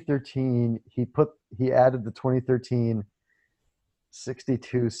 2013, he added the 2013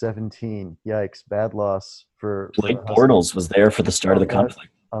 62-17. Yikes, bad loss for Blake Bortles was there for the start of the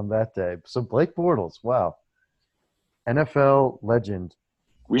conflict. On that day. So Blake Bortles, wow. NFL legend.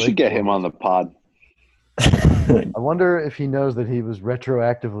 We should get him on the pod. I wonder if he knows that he was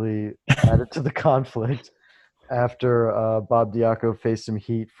retroactively added to the conflict after Bob Diaco faced some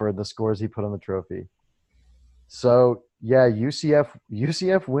heat for the scores he put on the trophy. So, yeah,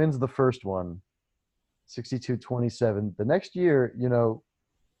 UCF wins the first one, 62-27. The next year,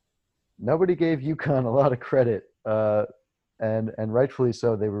 nobody gave UConn a lot of credit, and rightfully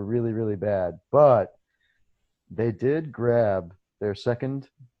so. They were really, really bad. But they did grab their second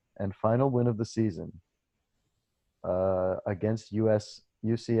and final win of the season against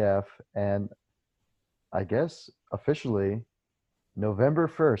UCF, and I guess officially November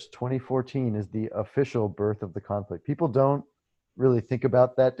 1st, 2014 is the official birth of the conflict. People don't really think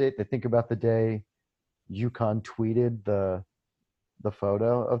about that date. They think about the day UConn tweeted the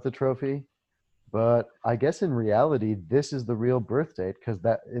photo of the trophy. But I guess in reality, this is the real birth date, because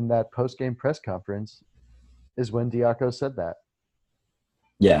that in that post-game press conference is when Diaco said that.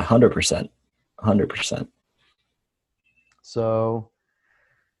 Yeah, 100%. 100%. So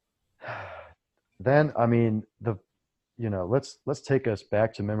then, I mean, let's take us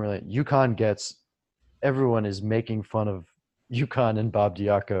back to memory lane. UConn everyone is making fun of UConn and Bob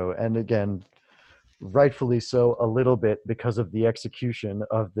Diaco, and again, rightfully so, a little bit because of the execution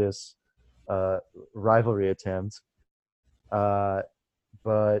of this rivalry attempt. But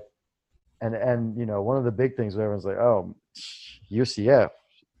one of the big things where everyone's like, oh, UCF,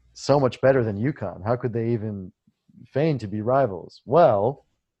 so much better than UConn. How could they even feign to be rivals? Well,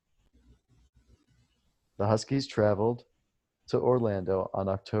 the Huskies traveled to Orlando on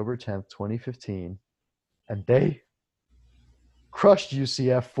October 10th, 2015, and they crushed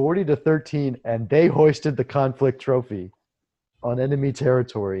UCF 40-13, and they hoisted the Conflict Trophy on enemy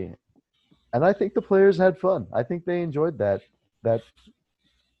territory. And I think the players had fun. I think they enjoyed that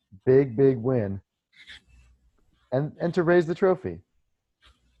big win, and to raise the trophy.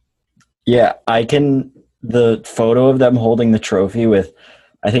 Yeah, the photo of them holding the trophy with,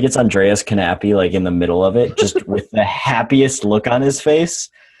 I think it's Andreas Kanapi, like in the middle of it, just with the happiest look on his face.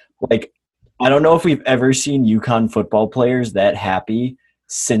 Like, I don't know if we've ever seen UConn football players that happy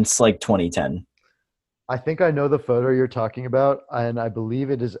since like 2010. I think I know the photo you're talking about, and I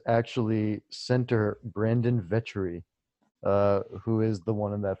believe it is actually center Brandon Vetchery, who is the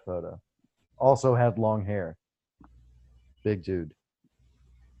one in that photo. Also had long hair. Big dude.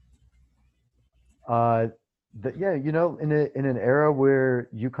 In an era where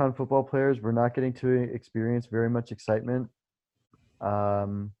UConn football players were not getting to experience very much excitement,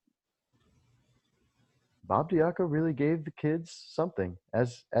 Bob Diaco really gave the kids something,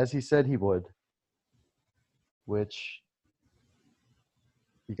 as he said he would, which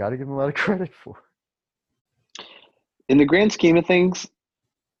you got to give him a lot of credit for. In the grand scheme of things,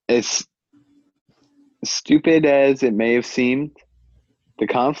 as stupid as it may have seemed, the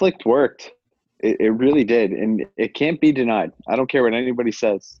conflict worked. It really did, and it can't be denied. I don't care what anybody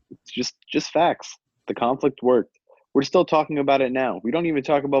says. It's just facts. The conflict worked. We're still talking about it now. We don't even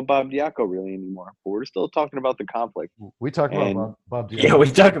talk about Bob Diaco really anymore, but we're still talking about the conflict. We talk about Bob Diaco. Yeah,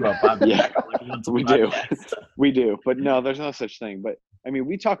 we talk about Bob Yeah, Diaco. we do. We do. But no, there's no such thing. But I mean,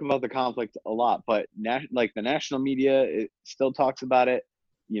 we talk about the conflict a lot, but like the national media, it still talks about it.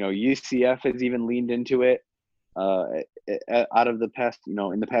 UCF has even leaned into it out of the past,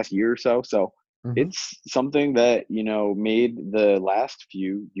 in the past year or so. So it's something that, made the last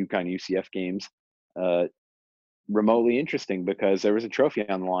few UConn UCF games remotely interesting, because there was a trophy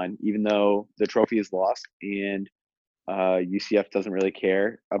on the line, even though the trophy is lost, and UCF doesn't really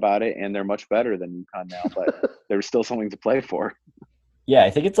care about it, and they're much better than UConn now, but there's still something to play for. Yeah,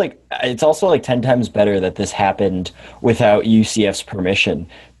 I think it's also like 10 times better that this happened without UCF's permission,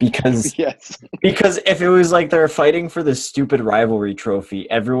 because Yes. because if it was like they're fighting for this stupid rivalry trophy,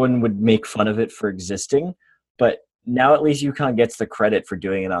 everyone would make fun of it for existing. But now at least UConn gets the credit for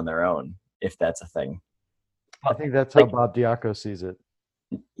doing it on their own, if that's a thing. I think that's how Bob Diaco sees it.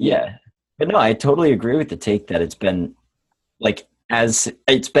 Yeah. But no, I totally agree with the take that it's been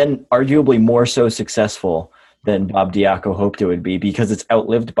arguably more so successful than Bob Diaco hoped it would be, because it's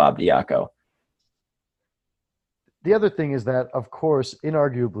outlived Bob Diaco. The other thing is that, of course,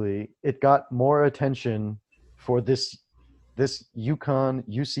 inarguably, it got more attention for this UConn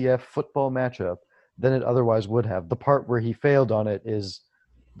UCF football matchup than it otherwise would have. The part where he failed on it is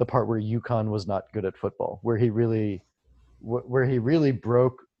the part where UConn was not good at football, where he really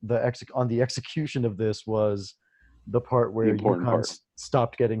broke on the execution of this was the part where UConn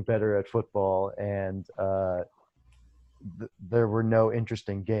stopped getting better at football, and there were no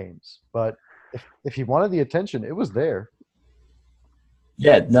interesting games. But if he wanted the attention, it was there.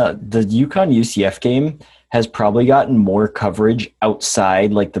 Yeah, no, the UConn UCF game has probably gotten more coverage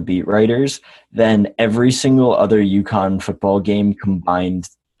outside like the beat writers than every single other UConn football game combined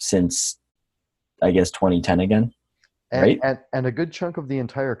since, I guess, 2010 again. Right? And a good chunk of the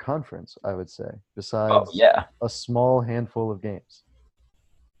entire conference, I would say, besides a small handful of games.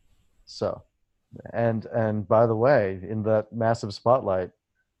 So, and by the way, in that massive spotlight,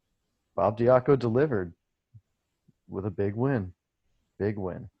 Bob Diaco delivered with a big win. Big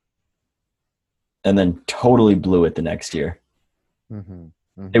win. And then totally blew it the next year.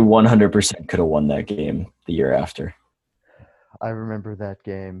 They 100% could have won that game the year after. I remember that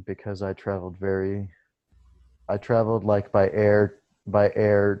game because I traveled like by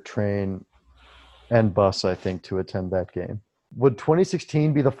air, train, and bus, I think, to attend that game. Would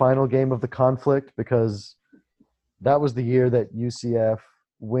 2016 be the final game of the conflict? Because that was the year that UCF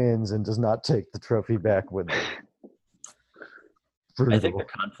wins and does not take the trophy back with them. I think the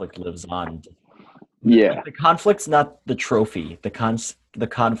conflict lives on. Yeah. The conflict's not the trophy. The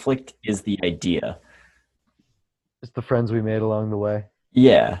conflict is the idea. It's the friends we made along the way.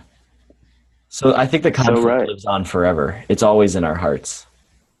 Yeah. So I think the conflict lives on forever. It's always in our hearts.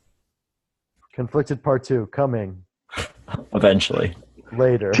 Conflicted Part 2 coming. Eventually.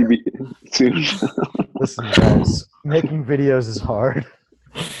 Later. Soon. Listen, guys, making videos is hard.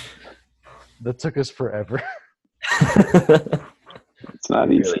 that took us forever. It's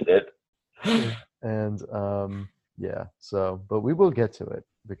not It easy. really did. And yeah, so but we will get to it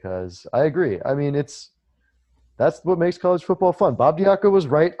because I agree. I mean, that's what makes college football fun. Bob Diaco was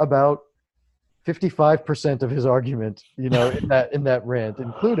right about 55% of his argument, in that rant,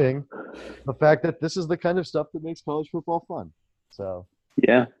 including the fact that this is the kind of stuff that makes college football fun. So,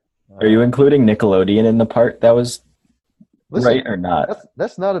 Yeah. Are you including Nickelodeon in the part that was listen, right or not?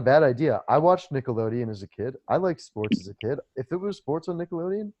 that's not a bad idea. I watched Nickelodeon as a kid. I liked sports as a kid. If it was sports on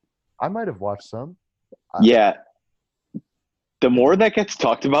Nickelodeon, I might have watched some. Yeah. The more that gets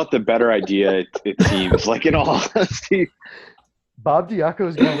talked about, the better idea it seems. Like, in all honesty. Bob Diaco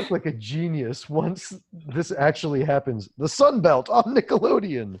is going to look like a genius once this actually happens. The Sun Belt on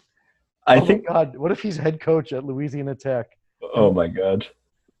Nickelodeon. I Oh think. my God, what if he's head coach at Louisiana Tech Oh my god.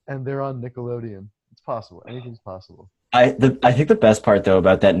 and they're on Nickelodeon? It's possible. Anything's possible. I think the best part though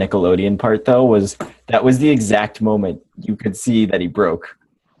about that Nickelodeon part though was that was the exact moment you could see that he broke.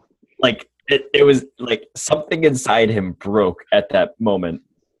 Like it was like something inside him broke at that moment.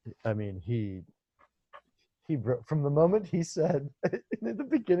 I mean, he broke from the moment he said in the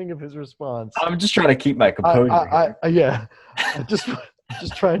beginning of his response. I'm just trying to keep my composure. Yeah, I just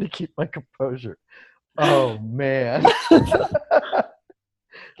trying to keep my composure. Oh man,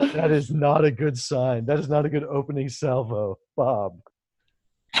 that is not a good sign. That is not a good opening salvo, Bob.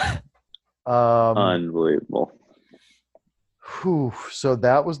 Unbelievable. So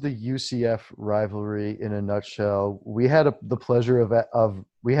that was the UCF rivalry in a nutshell. We had the pleasure of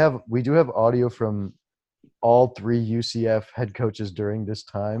we do have audio from all three UCF head coaches during this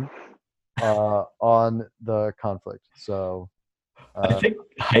time on the conflict. So I think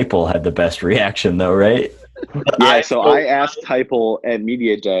Heupel had the best reaction though, right? Yeah, so I asked Heupel at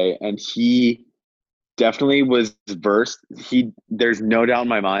Media Day, and he definitely was versed. There's no doubt in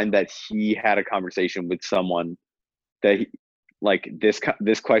my mind that he had a conversation with someone that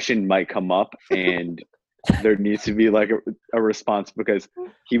this question might come up, and there needs to be like a response, because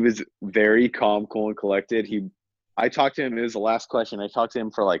he was very calm, cool, and collected. I talked to him. It was the last question. I talked to him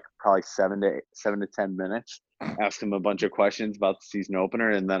for like probably 7 to 10 minutes. Asked him a bunch of questions about the season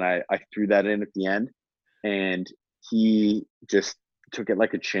opener, and then I threw that in at the end, and he just took it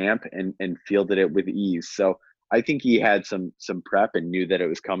like a champ and fielded it with ease. So I think he had some prep and knew that it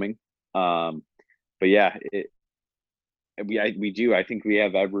was coming. But yeah, we do. I think we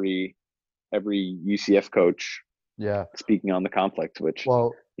have every UCF coach speaking on the conflict, which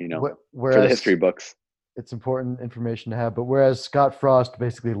for the history books. It's important information to have, but whereas Scott Frost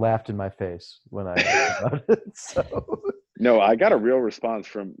basically laughed in my face when I asked about it. So no, I got a real response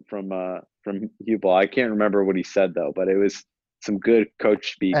from Hubel. I can't remember what he said though, but it was some good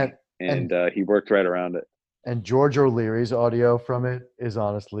coach speak, and he worked right around it. And George O'Leary's audio from it is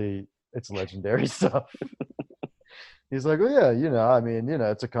honestly, it's legendary stuff. He's like, well, yeah, I mean,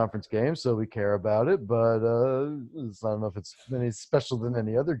 it's a conference game, so we care about it, but I don't know if it's any special than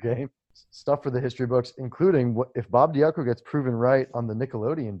any other game. Stuff for the history books, including if Bob Diaco gets proven right on the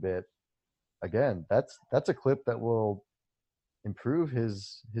Nickelodeon bit. Again, that's a clip that will improve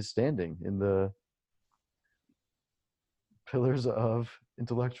his standing in the pillars of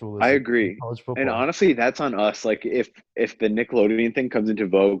intellectualism. I agree. College football. And honestly, that's on us. Like if the Nickelodeon thing comes into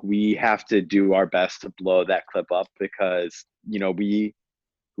vogue, we have to do our best to blow that clip up, because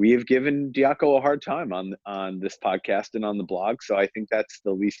we have given Diaco a hard time on this podcast and on the blog. So I think that's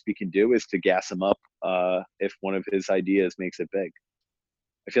the least we can do, is to gas him up if one of his ideas makes it big.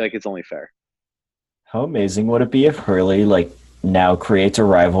 I feel like it's only fair. How amazing would it be if Hurley now creates a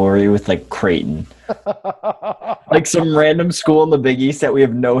rivalry with Creighton? Like some random school in the Big East that we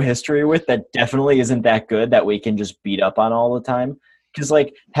have no history with, that definitely isn't that good, that we can just beat up on all the time. Because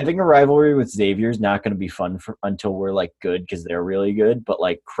having a rivalry with Xavier is not going to be fun until we're good, because they're really good. But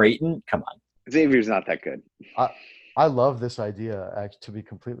Creighton, come on. Xavier's not that good. I love this idea. To be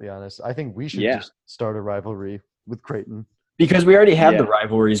completely honest, I think we should just start a rivalry with Creighton, because we already have the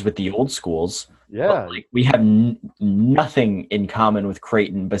rivalries with the old schools. Yeah, but, we have nothing in common with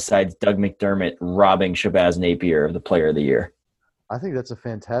Creighton besides Doug McDermott robbing Shabazz Napier of the Player of the Year. I think that's a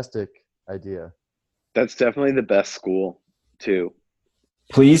fantastic idea. That's definitely the best school too.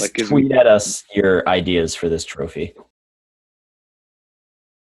 Please tweet at us your ideas for this trophy.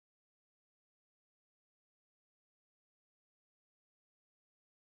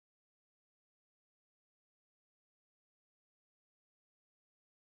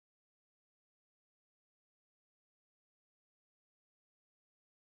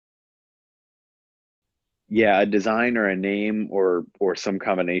 Yeah, a design or a name or some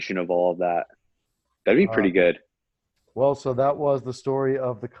combination of all of that. That'd be pretty good. Well, so that was the story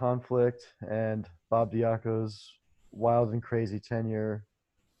of the conflict and Bob Diaco's wild and crazy tenure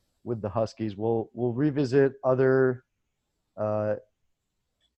with the Huskies. We'll revisit other uh,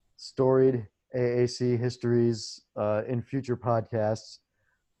 storied AAC histories in future podcasts,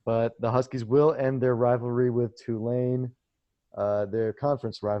 but the Huskies will end their rivalry with Tulane, their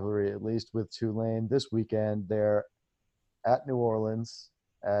conference rivalry at least with Tulane this weekend. They're at New Orleans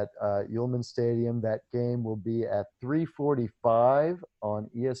at Ullman Stadium. That game will be at 3:45 on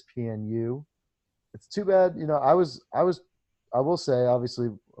ESPNU. It's too bad, I will say, obviously,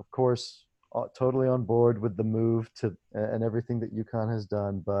 of course, totally on board with the move to and everything that UConn has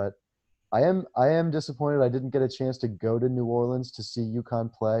done, but I am disappointed I didn't get a chance to go to New Orleans to see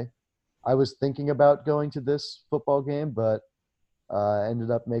UConn play. I was thinking about going to this football game, but ended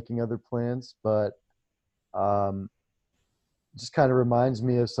up making other plans. But um, just kind of reminds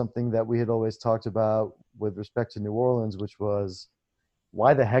me of something that we had always talked about with respect to New Orleans, which was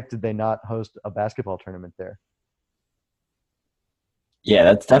why the heck did they not host a basketball tournament there? Yeah,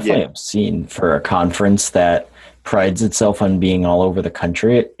 that's definitely Yeah, obscene for a conference that prides itself on being all over the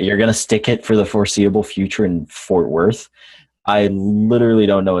country. You're going to stick it for the foreseeable future in Fort Worth. I literally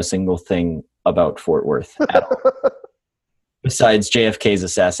don't know a single thing about Fort Worth at all, besides JFK's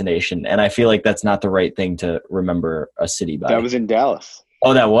assassination. And I feel like that's not the right thing to remember a city that by. was in Dallas.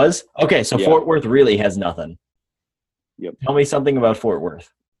 Oh, that was? Okay, so Yeah. Fort Worth really has nothing. Yep. Tell me something about Fort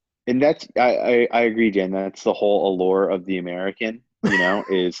Worth. And that's I agree, Jen. That's the whole allure of the American,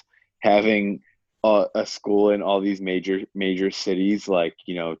 is having a school in all these major cities like,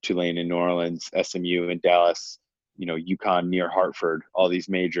 Tulane and New Orleans, SMU and Dallas, UConn near Hartford, all these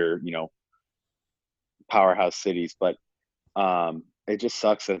major, powerhouse cities. But it just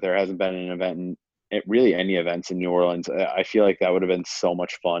sucks that there hasn't been an event really any events in New Orleans. I feel like that would have been so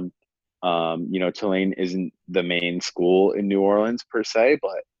much fun. Tulane isn't the main school in New Orleans per se,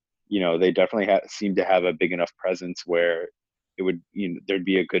 but they definitely seem to have a big enough presence where it would, there'd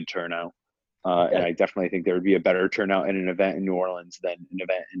be a good turnout. And Yeah, I definitely think there would be a better turnout in an event in New Orleans than an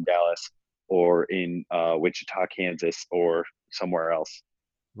event in Dallas or in Wichita, Kansas, or somewhere else.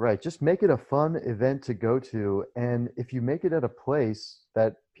 right. Just make it a fun event to go to. And if you make it at a place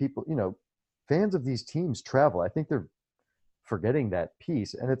that people, fans of these teams travel, I think they're forgetting that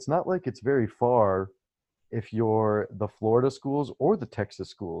piece. And it's not like it's very far if you're the Florida schools or the Texas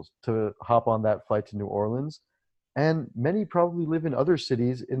schools to hop on that flight to New Orleans. And many probably live in other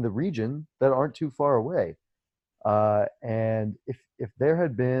cities in the region that aren't too far away. And if there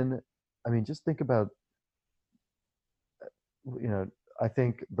had been, I mean, just think about, you know, I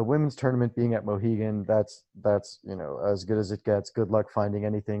think the women's tournament being at Mohegan, that's as good as it gets. Good luck finding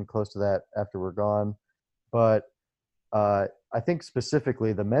anything close to that after we're gone. But I think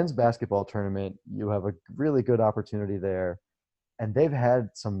specifically the men's basketball tournament, you have a really good opportunity there, and they've had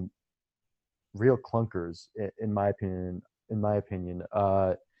some real clunkers in my opinion.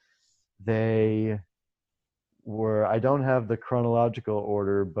 They were, I don't have the chronological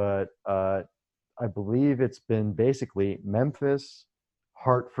order, but I believe it's been basically Memphis,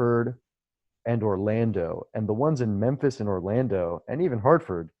 Hartford, and Orlando. And the ones in Memphis and Orlando, and even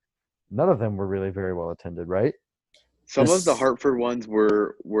Hartford, none of them were really very well attended, right? Some of the This, Hartford ones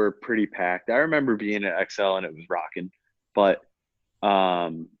were pretty packed. I remember being at XL and it was rocking, but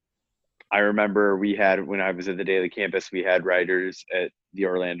um, I remember we had, when I was at the daily campus, we had writers at the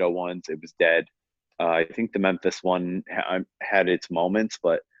Orlando ones. It was dead. I think the Memphis one had its moments,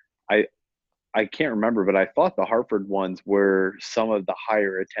 but I I can't remember. But I thought the Hartford ones were some of the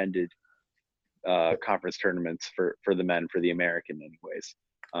higher attended conference tournaments for the men, for the American, anyways.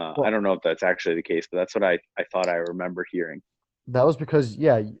 I Well, don't know if that's actually the case, but that's what I thought I remember hearing. that was because,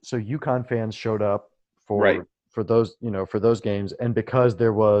 yeah, so UConn fans showed up Right. for those, for those games, and because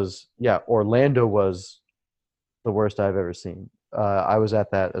there was, yeah, Orlando was the worst I've ever seen. I was at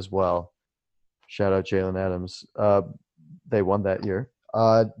that as well. Shout out Jalen Adams. They won that year.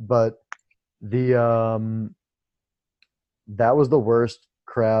 But the that was the worst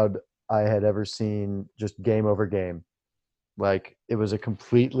crowd I had ever seen. Just game over game. Like it was a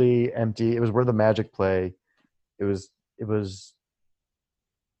completely empty. It was where the Magic play. It was. It was.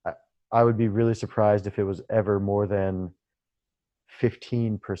 I, I would be really surprised if it was ever more than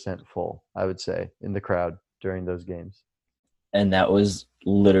 15% full. I would say in the crowd during those games. and that was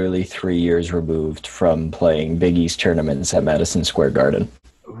literally 3 years removed from playing Big East tournaments at Madison Square Garden.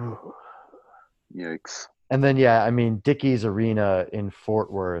 Ooh. Yikes. And then, yeah, I mean, Dickies Arena in Fort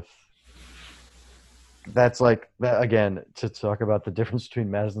Worth. That's like, that, again, to talk about the difference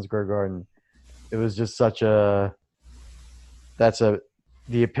between Madison Square Garden. It was just such a, that's a,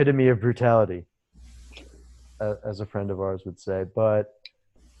 the epitome of brutality. as a friend of ours would say. But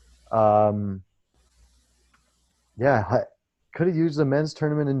um, yeah, could have used the men's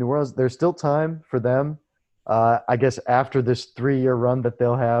tournament in New Orleans. There's still time for them. I guess after this 3-year run that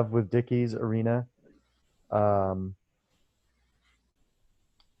they'll have with Dickies Arena. Um,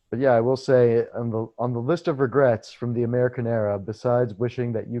 but yeah, I will say on the list of regrets from the American era, besides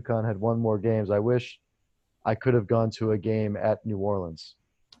wishing that UConn had won more games, I wish I could have gone to a game at New Orleans.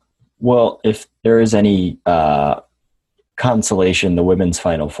 Well, if there is any consolation, the women's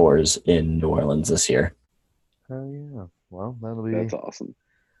Final Four is in New Orleans this year. Oh yeah, well that'll be That's awesome.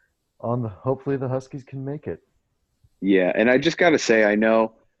 hopefully the Huskies can make it. Yeah, and I just got to say,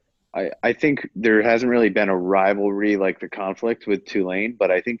 I think there hasn't really been a rivalry like the conflict with Tulane,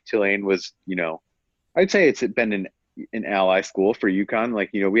 but I think Tulane was, I'd say it's been an ally school for UConn. Like,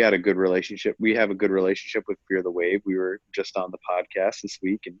 we had a good relationship. We have a good relationship with Fear the Wave. We were just on the podcast this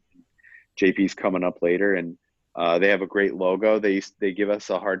week, and JP's coming up later, and they have a great logo. They give us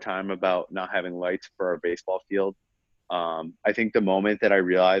a hard time about not having lights for our baseball field. I think the moment that I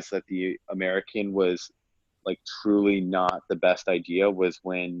realized that the American was like truly not the best idea was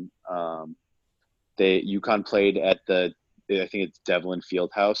when UConn played at I think it's Devlin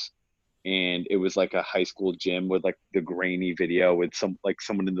Fieldhouse, and it was like a high school gym with like the grainy video with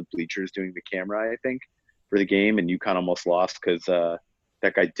someone in the bleachers doing the camera, I think, for the game, and UConn almost lost because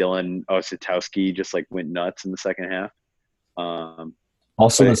that guy Dylan Ositowski just like went nuts in the second half.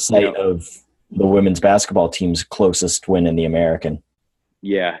 Also, the site of the women's basketball team's closest win in the American.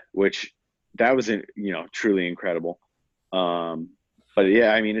 Yeah, which that was truly incredible. But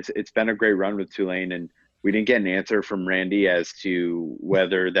yeah, I mean it's been a great run with Tulane, and we didn't get an answer from Randy as to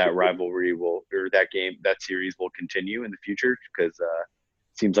whether that rivalry that series will continue in the future, because it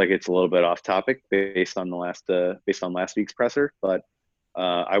seems like it's a little bit off topic based on last week's presser. But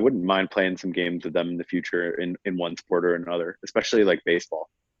I wouldn't mind playing some games with them in the future in one sport or another, especially like baseball.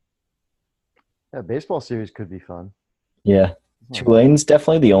 Yeah, baseball series could be fun. Yeah. Tulane's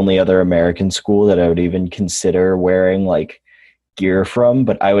definitely the only other American school that I would even consider wearing like gear from,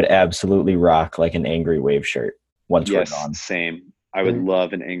 but I would absolutely rock like an Angry Wave shirt once we're gone. Same. I would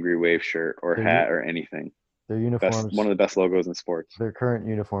love an Angry Wave shirt or hat or anything. Their uniforms, one of the best logos in sports. Their current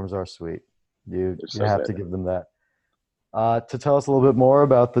uniforms are sweet. You have to give them that. To tell us a little bit more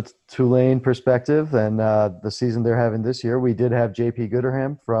about the Tulane perspective and the season they're having this year, we did have JP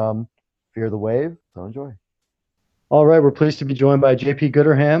Gooderham from Fear the Wave. So enjoy. All right, we're pleased to be joined by JP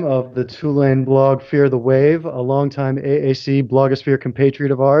Gooderham of the Tulane blog Fear the Wave, a longtime AAC blogosphere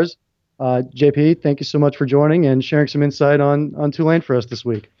compatriot of ours. JP, thank you so much for joining and sharing some insight on Tulane for us this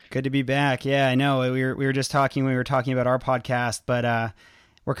week. Good to be back. Yeah, I know. We were just talking when we were talking about our podcast, but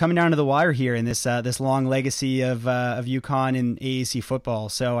we're coming down to the wire here in this long legacy of UConn and AAC football.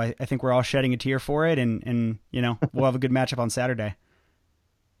 So I think we're all shedding a tear for it, and we'll have a good matchup on Saturday.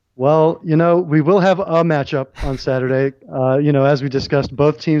 Well, we will have a matchup on Saturday. As we discussed,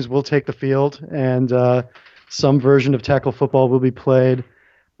 both teams will take the field, and some version of tackle football will be played.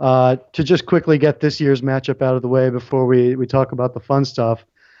 To just quickly get this year's matchup out of the way before we talk about the fun stuff,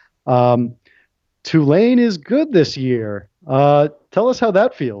 Tulane is good this year. Tell us how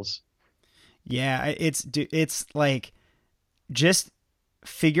that feels. Yeah, it's like just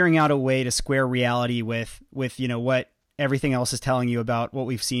figuring out a way to square reality with what everything else is telling you about what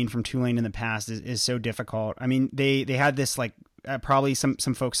we've seen from Tulane in the past is so difficult. I mean, they had this probably some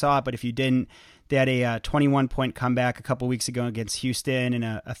folks saw it, but if you didn't, they had a 21-point comeback a couple weeks ago against Houston in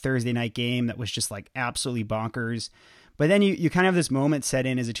a Thursday night game that was just like absolutely bonkers. But then you kind of have this moment set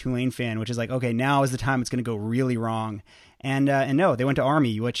in as a Tulane fan, which is like, okay, now is the time it's going to go really wrong. And no, they went to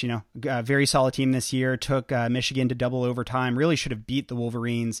Army, which, a very solid team this year, took Michigan to double overtime, really should have beat the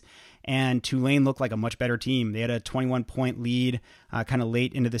Wolverines. And Tulane looked like a much better team. They had a 21-point lead kind of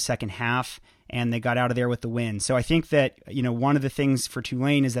late into the second half, and they got out of there with the win. So I think that, one of the things for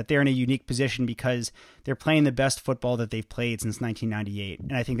Tulane is that they're in a unique position because they're playing the best football that they've played since 1998.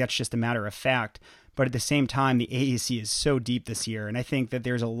 And I think that's just a matter of fact. But at the same time, the AAC is so deep this year, and I think that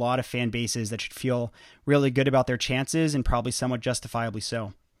there's a lot of fan bases that should feel really good about their chances, and probably somewhat justifiably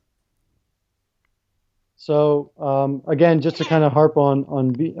so. So, again, just to kind of harp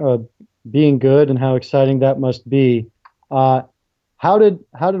on being good and how exciting that must be, how did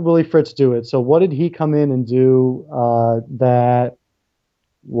Willie Fritz do it? So what did he come in and do that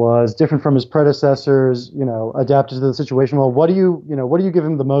was different from his predecessors, adapted to the situation? Well, what do you give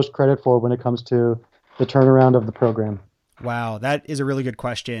him the most credit for when it comes to the turnaround of the program? Wow, that is a really good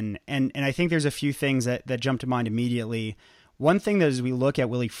question. And I think there's a few things that jump to mind immediately. One thing that as we look at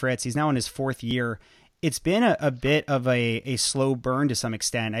Willie Fritz, he's now in his fourth year. it's been a bit of a slow burn to some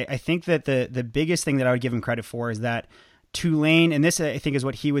extent. I think that the biggest thing that I would give him credit for is that Tulane, and this I think is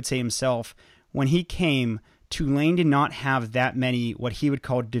what he would say himself, when he came, Tulane did not have that many what he would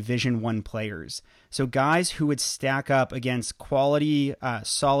call Division I players. So guys who would stack up against quality,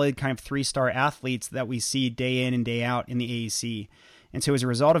 solid kind of 3-star athletes that we see day in and day out in the AAC. And so as a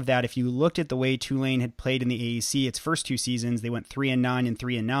result of that, if you looked at the way Tulane had played in the AAC its first 2 seasons, they went 3-9 and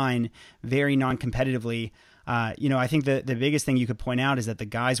 3-9, very non-competitively. I think the biggest thing you could point out is that the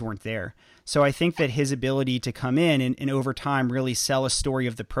guys weren't there. So I think that his ability to come in and over time really sell a story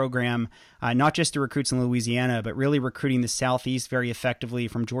of the program, not just to recruits in Louisiana, but really recruiting the Southeast very effectively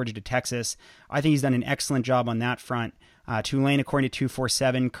from Georgia to Texas. I think he's done an excellent job on that front. Tulane, according to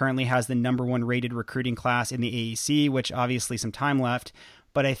 247, currently has the number 1 rated recruiting class in the AAC, which obviously some time left.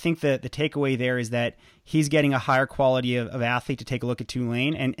 But I think that the takeaway there is that he's getting a higher quality of athlete to take a look at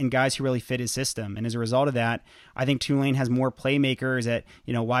Tulane and guys who really fit his system. And as a result of that, I think Tulane has more playmakers at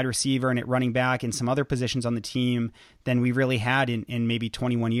wide receiver and at running back and some other positions on the team than we've really had in maybe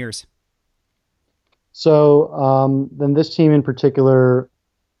 21 years. So then this team in particular,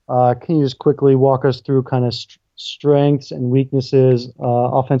 can you just quickly walk us through kind of strengths and weaknesses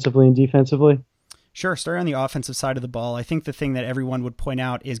offensively and defensively? Sure. Starting on the offensive side of the ball, I think the thing that everyone would point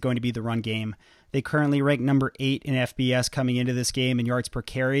out is going to be the run game. They currently rank number 8 in FBS coming into this game in yards per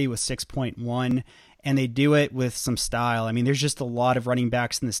carry with 6.1, and they do it with some style. I mean, there's just a lot of running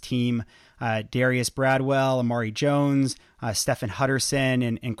backs in this team. Darius Bradwell, Amari Jones, Stephen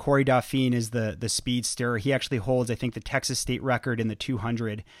Hutterson, and Corey Dauphine is the speedster. He actually holds, I think, the Texas state record in the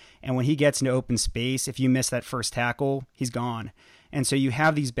 200. And when he gets into open space, if you miss that first tackle, he's gone. And so you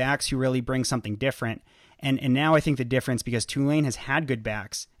have these backs who really bring something different. And now I think the difference, because Tulane has had good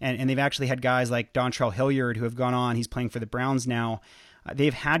backs, and they've actually had guys like Dontrell Hilliard who have gone on. He's playing for the Browns now.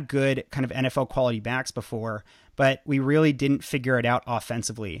 They've had good kind of NFL quality backs before, but we really didn't figure it out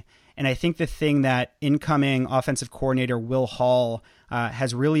offensively. And I think the thing that incoming offensive coordinator Will Hall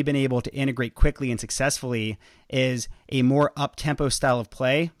has really been able to integrate quickly and successfully is a more up-tempo style of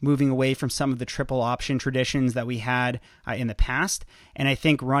play, moving away from some of the triple option traditions that we had in the past. And I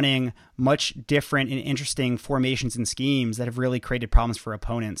think running much different and interesting formations and schemes that have really created problems for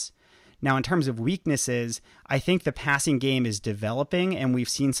opponents. Now, in terms of weaknesses, I think the passing game is developing, and we've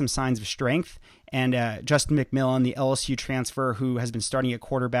seen some signs of strength. And Justin McMillan, the LSU transfer who has been starting at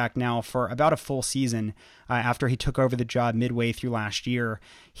quarterback now for about a full season after he took over the job midway through last year,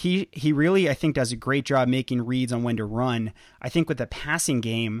 he really, I think, does a great job making reads on when to run. I think with the passing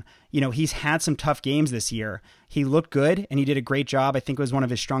game, he's had some tough games this year. He looked good, and he did a great job. I think it was one of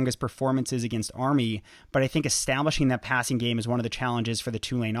his strongest performances against Army. But I think establishing that passing game is one of the challenges for the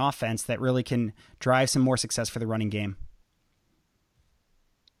Tulane offense that really can drive some more success for the running game.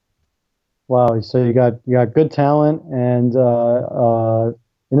 Wow, so you got good talent and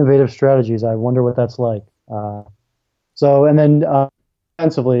innovative strategies. I wonder what that's like. And then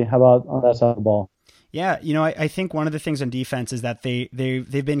defensively, how about on that side of the ball? Yeah, I think one of the things on defense is that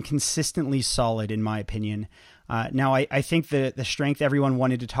they've been consistently solid, in my opinion. Now, I think the strength everyone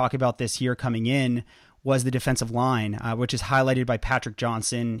wanted to talk about this year coming in was the defensive line, which is highlighted by Patrick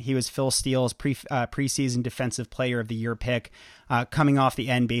Johnson. He was Phil Steele's preseason Defensive Player of the Year pick. Coming off the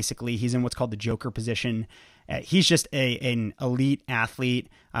end, basically, he's in what's called the Joker position. He's just an elite athlete,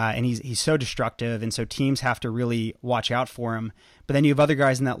 and he's so destructive, and so teams have to really watch out for him. But then you have other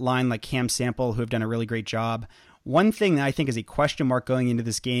guys in that line like Cam Sample who have done a really great job. One thing that I think is a question mark going into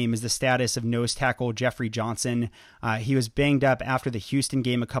this game is the status of nose tackle Jeffrey Johnson. He was banged up after the Houston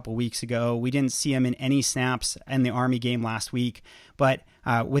game a couple weeks ago. We didn't see him in any snaps in the Army game last week, but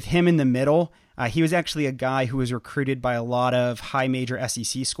with him in the middle, he was actually a guy who was recruited by a lot of high major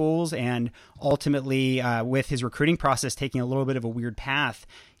SEC schools, and ultimately with his recruiting process taking a little bit of a weird path,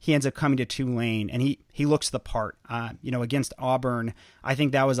 he ends up coming to Tulane, and he looks the part. Against Auburn, I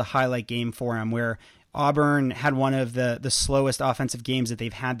think that was a highlight game for him, where Auburn had one of the slowest offensive games that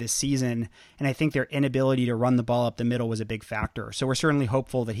they've had this season, and I think their inability to run the ball up the middle was a big factor. So we're certainly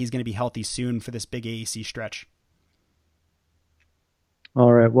hopeful that he's going to be healthy soon for this big AAC stretch.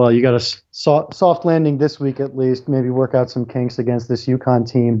 All right. Well, you got a soft landing this week at least. Maybe work out some kinks against this UConn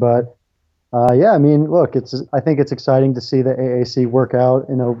team. But I mean, look, I think it's exciting to see the AAC work out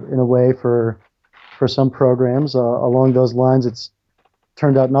in a way for some programs. Along those lines, it's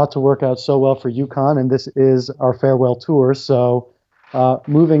turned out not to work out so well for UConn, and this is our farewell tour. So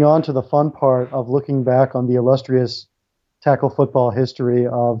moving on to the fun part of looking back on the illustrious tackle football history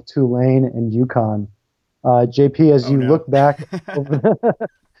of Tulane and UConn. JP, as you look back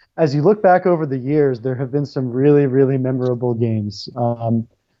over the years, there have been some really, really memorable games.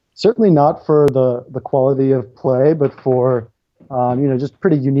 certainly not for the quality of play, but for just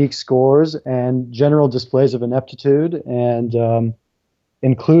pretty unique scores and general displays of ineptitude, and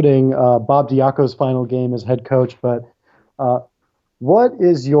including Bob Diaco's final game as head coach. But what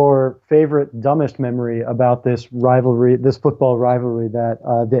is your favorite, dumbest memory about this rivalry, this football rivalry that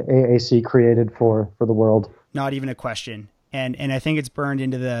the AAC created for the world? Not even a question. And I think it's burned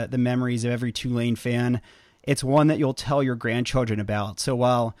into the memories of every Tulane fan. It's one that you'll tell your grandchildren about. So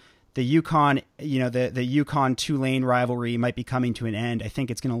while the UConn, the UConn Tulane rivalry might be coming to an end, I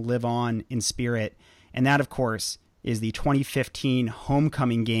think it's going to live on in spirit. And that, of course, is the 2015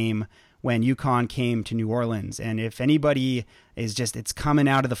 homecoming game when UConn came to New Orleans. And if anybody is it's coming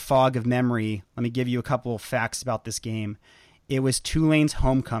out of the fog of memory, let me give you a couple of facts about this game. It was Tulane's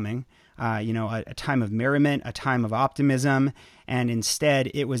homecoming. A time of merriment, a time of optimism, and instead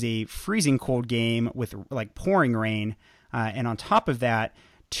it was a freezing cold game with like pouring rain. And on top of that,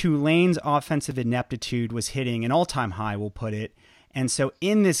 Tulane's offensive ineptitude was hitting an all-time high, we'll put it. And so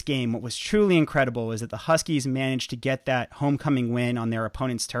in this game, what was truly incredible is that the Huskies managed to get that homecoming win on their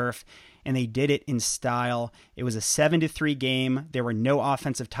opponent's turf, and they did it in style. It was a 7-3 game. There were no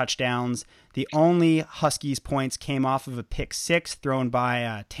offensive touchdowns. The only Huskies points came off of a pick six thrown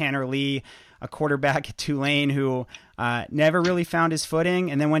by Tanner Lee, a quarterback at Tulane who never really found his footing,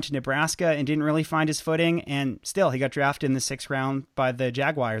 and then went to Nebraska and didn't really find his footing. And still, he got drafted in the 6th round by the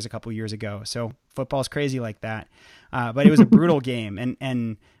Jaguars a couple years ago. So football's crazy like that. But it was a brutal game.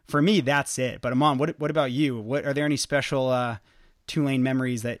 And for me, that's it. But Amon, what about you? Are there any special Tulane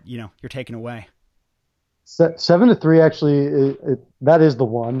memories that you're taking away? 7-3 actually, that is the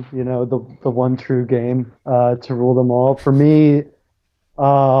one, the one true game to rule them all. For me,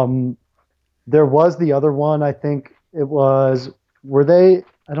 there was the other one. I think it was, I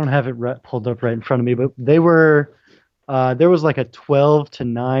don't have it pulled up right in front of me, but they were, there was like a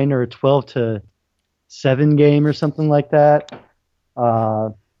 12-9 or a 12-7 game or something like that.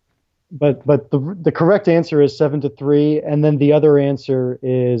 But the correct answer is 7-3, and then the other answer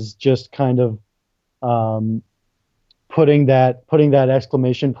is just kind of putting that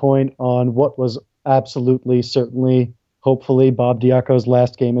exclamation point on what was absolutely, certainly, hopefully Bob Diaco's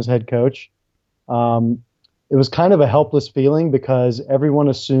last game as head coach. It was kind of a helpless feeling because everyone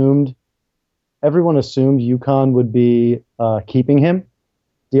assumed UConn would be keeping him,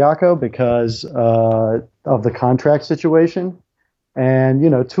 Diaco, because of the contract situation.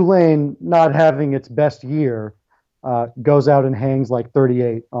 And, Tulane not having its best year goes out and hangs like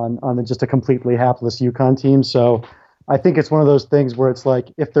 38 on just a completely hapless UConn team. So I think it's one of those things where it's like,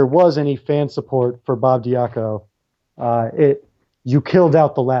 if there was any fan support for Bob Diaco, you killed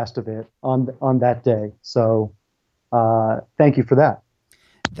out the last of it on that day. So thank you for that.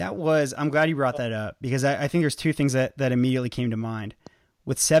 I'm glad you brought that up, because I think there's two things that immediately came to mind.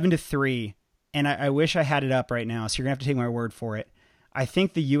 With 7-3, and I wish I had it up right now, so you're going to have to take my word for it. I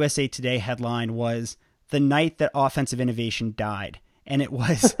think the USA Today headline was "The Night That Offensive Innovation Died." And it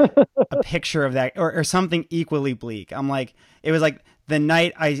was a picture of that, or something equally bleak. I'm like, it was like the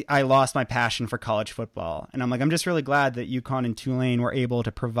night I lost my passion for college football. And I'm like, I'm just really glad that UConn and Tulane were able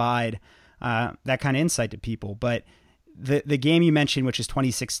to provide that kind of insight to people. But the game you mentioned, which is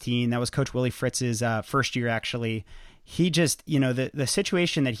 2016, that was Coach Willie Fritz's first year, actually. He just, the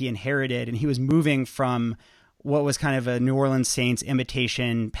situation that he inherited, and he was moving from what was kind of a New Orleans Saints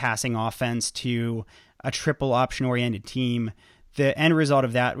imitation passing offense to a triple option oriented team. The end result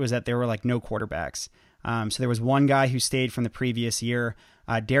of that was that there were like no quarterbacks. So there was one guy who stayed from the previous year.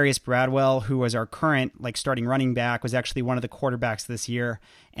 Darius Bradwell, who was our current starting running back, was actually one of the quarterbacks this year.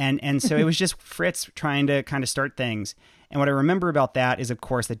 And so it was just Fritz trying to kind of start things. And what I remember about that is, of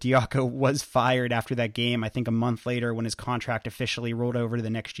course, that Diaco was fired after that game, I think a month later, when his contract officially rolled over to the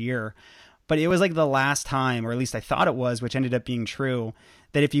next year. But it was like the last time, or at least I thought it was, which ended up being true,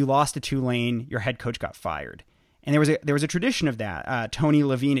 that if you lost to Tulane, your head coach got fired. And there was a tradition of that. Tony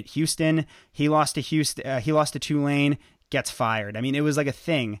Levine at Houston, he lost to Tulane, gets fired. I mean, it was like a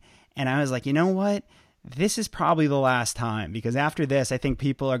thing. And I was like, you know what? This is probably the last time, because after this, I think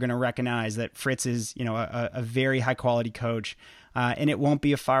people are going to recognize that Fritz is, a very high quality coach, and it won't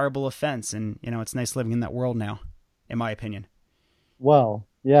be a fireable offense. And, it's nice living in that world now, in my opinion. Well,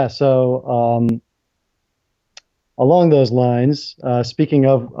 yeah. So, along those lines, speaking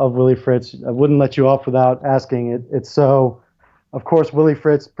of Willie Fritz, I wouldn't let you off without asking it. It's so, of course, Willie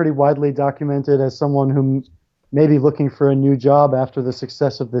Fritz, pretty widely documented as someone who may be looking for a new job after the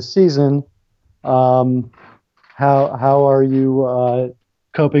success of this season. How are you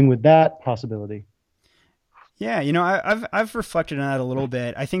coping with that possibility? Yeah, I've reflected on that a little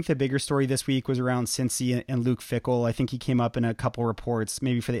bit. I think the bigger story this week was around Cincy and Luke Fickell. I think he came up in a couple reports,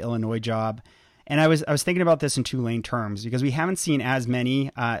 maybe for the Illinois job. And I was thinking about this in Tulane terms because we haven't seen as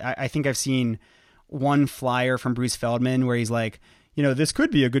many. I think I've seen one flyer from Bruce Feldman where he's like, this could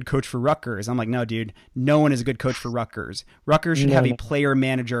be a good coach for Rutgers. I'm like, no, dude, no one is a good coach for Rutgers. Rutgers should have a player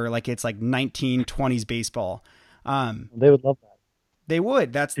manager like it's like 1920s baseball. They would love that. They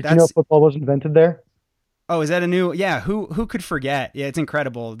would. Did you know football was invented there? Oh, is that a new? Yeah. Who could forget? Yeah, it's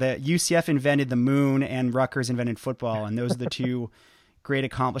incredible that UCF invented the moon and Rutgers invented football, and those are the two great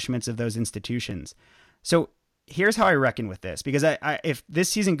accomplishments of those institutions. So here's how I reckon with this, because if this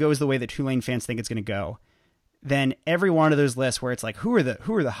season goes the way that Tulane fans think it's going to go, then every one of those lists where it's like, who are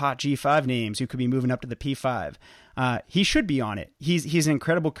the hot G5 names who could be moving up to the P5? He should be on it. He's an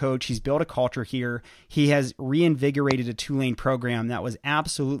incredible coach. He's built a culture here. He has reinvigorated a Tulane program that was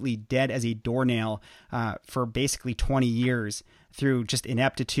absolutely dead as a doornail for basically 20 years through just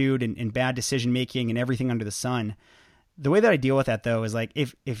ineptitude and bad decision making and everything under the sun. The way that I deal with that though is like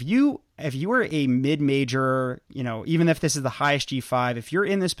if you were a mid-major, even if this is the highest G5, if you're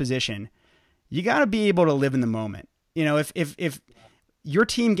in this position, you got to be able to live in the moment. If your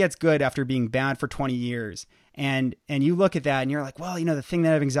team gets good after being bad for 20 years and you look at that and you're like, well, the thing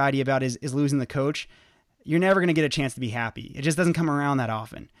that I have anxiety about is losing the coach, you're never going to get a chance to be happy. It just doesn't come around that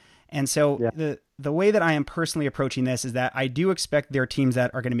often. And so the way that I am personally approaching this is that I do expect there are teams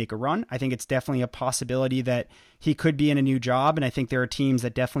that are going to make a run. I think it's definitely a possibility that he could be in a new job. And I think there are teams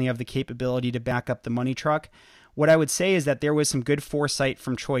that definitely have the capability to back up the money truck. What I would say is that there was some good foresight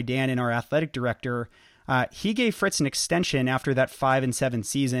from Troy Dannon, our athletic director. He gave Fritz an extension after that 5-7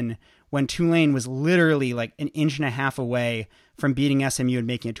 season when Tulane was literally like an inch and a half away from beating SMU and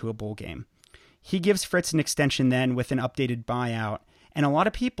making it to a bowl game. He gives Fritz an extension then with an updated buyout. And a lot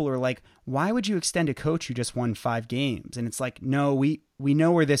of people are like, why would you extend a coach who just won 5 games? And it's like, no, we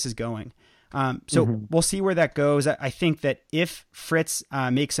know where this is going. We'll see where that goes. I think that if Fritz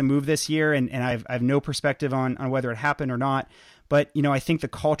makes a move this year, and I have no perspective on whether it happened or not, but I think the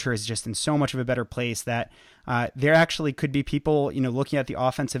culture is just in so much of a better place that there actually could be people looking at the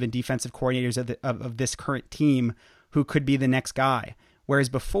offensive and defensive coordinators of this current team who could be the next guy. Whereas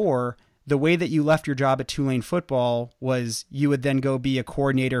before, the way that you left your job at Tulane football was you would then go be a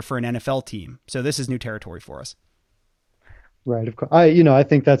coordinator for an NFL team. So this is new territory for us. Right. Of course. I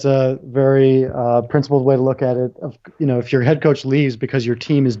think that's a very principled way to look at it. If your head coach leaves because your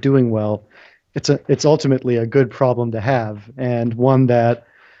team is doing well, it's ultimately a good problem to have, and one that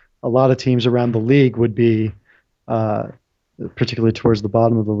a lot of teams around the league would be, particularly towards the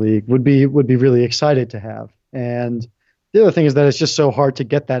bottom of the league, would be really excited to have. And the other thing is that it's just so hard to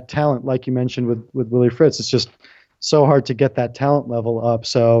get that talent, like you mentioned with Willie Fritz. It's just so hard to get that talent level up.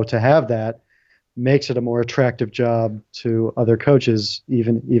 So to have that makes it a more attractive job to other coaches,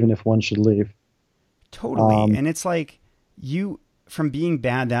 even if one should leave. Totally. And it's like from being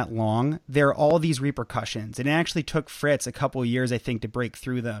bad that long, there are all these repercussions. And it actually took Fritz a couple of years, I think, to break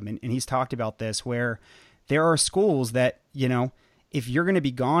through them. And he's talked about this, where there are schools that, if you're going to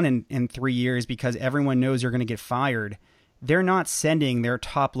be gone in 3 years because everyone knows you're going to get fired, they're not sending their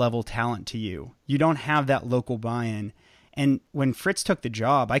top level talent to you. You don't have that local buy-in. And when Fritz took the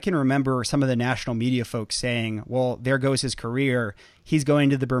job, I can remember some of the national media folks saying, well, there goes his career. He's going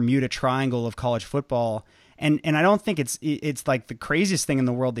to the Bermuda Triangle of college football. And I don't think it's like the craziest thing in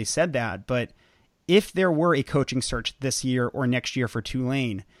the world they said that. But if there were a coaching search this year or next year for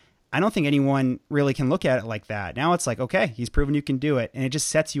Tulane, I don't think anyone really can look at it like that. Now it's like, okay, he's proven you can do it. And it just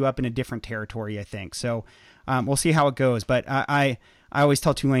sets you up in a different territory, I think. So we'll see how it goes. But I always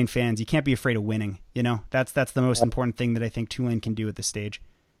tell Tulane fans, you can't be afraid of winning. That's the most important thing that I think Tulane can do at this stage.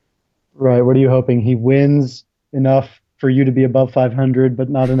 Right. What are you hoping? He wins enough for you to be above 500,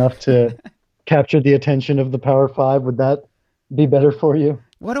 but not enough to capture the attention of the Power Five? Would that be better for you?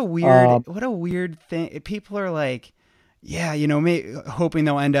 What a weird thing. People are like, yeah, hoping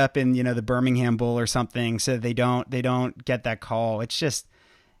they'll end up in, the Birmingham Bowl or something so they don't get that call. It's just,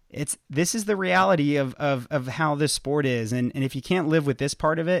 this is the reality of how this sport is. And if you can't live with this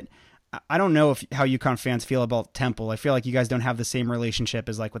part of it, I don't know how UConn fans feel about Temple. I feel like you guys don't have the same relationship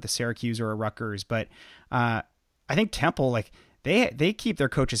as like with the Syracuse or a Rutgers, but I think Temple, like they keep their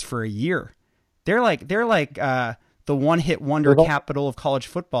coaches for a year. They're like the one-hit wonder capital of college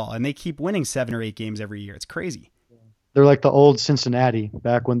football, and they keep winning 7 or 8 games every year. It's crazy. They're like the old Cincinnati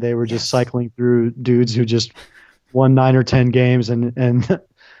back when they were just cycling through dudes who just won 9 or 10 games and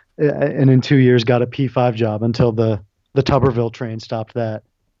in 2 years got a P5 job until the Tuberville train stopped that.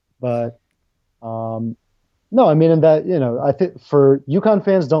 But No, I mean, and that, I think for UConn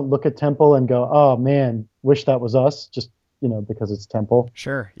fans, don't look at Temple and go, oh man, wish that was us, just, because it's Temple.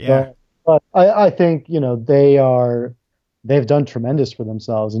 Sure. Yeah. But I think, they've done tremendous for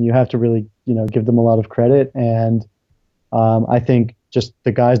themselves, and you have to really, give them a lot of credit. And I think just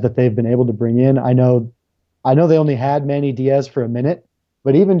the guys that they've been able to bring in, I know they only had Manny Diaz for a minute,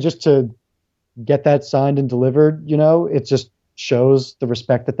 but even just to get that signed and delivered, it just shows the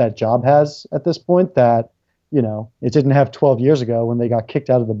respect that job has at this point that, it didn't have 12 years ago when they got kicked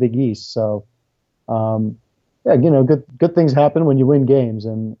out of the Big East. So, yeah, good things happen when you win games.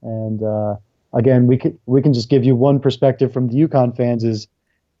 And again, we can just give you one perspective from the UConn fans is,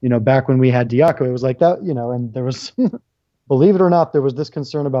 back when we had Diaco, it was like that, and there was, believe it or not, there was this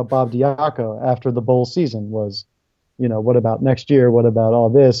concern about Bob Diaco after the bowl season was, what about next year? What about all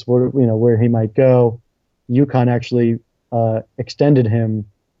this? Where he might go? UConn actually extended him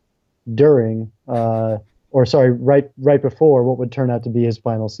during, right before what would turn out to be his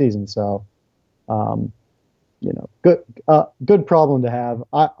final season. So, good problem to have.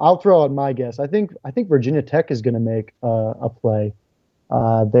 I'll throw out my guess. I think Virginia Tech is going to make a play.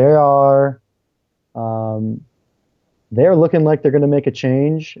 They're looking like they're going to make a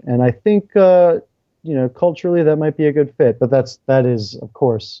change, and I think culturally that might be a good fit. But that is of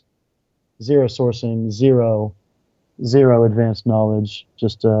course zero sourcing, zero advanced knowledge.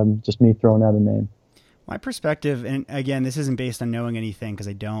 Just me throwing out a name. My perspective, and again, this isn't based on knowing anything because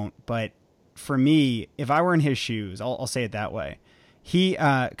I don't, but for me, if I were in his shoes, I'll say it that way.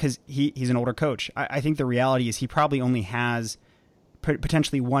 Because he's an older coach. I think the reality is he probably only has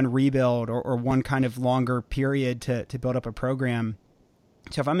potentially one rebuild or one kind of longer period to build up a program.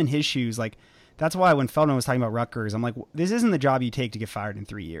 So if I'm in his shoes, like that's why when Feldman was talking about Rutgers, I'm like, this isn't the job you take to get fired in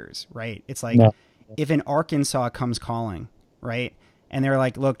 3 years, right? It's like if an Arkansas comes calling, right, and they're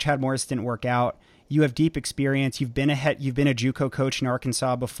like, look, Chad Morris didn't work out. You have deep experience. You've been a JUCO coach in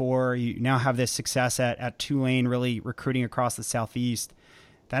Arkansas before. You now have this success at Tulane, really recruiting across the Southeast.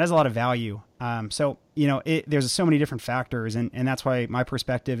 That has a lot of value. So, there's so many different factors. And that's why my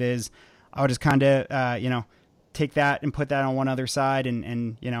perspective is I would just kind of, take that and put that on one other side.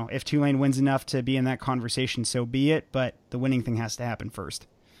 And, if Tulane wins enough to be in that conversation, so be it. But the winning thing has to happen first.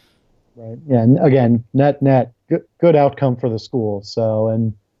 Right. Yeah. And again, net, good outcome for the school. So,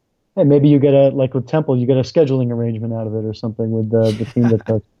 and maybe you get like with Temple, you get a scheduling arrangement out of it or something with the team that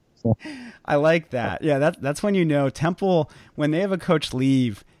does. So. I like that. Yeah, that's when Temple, when they have a coach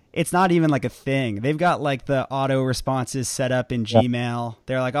leave, it's not even like a thing. They've got like the auto responses set up in Gmail.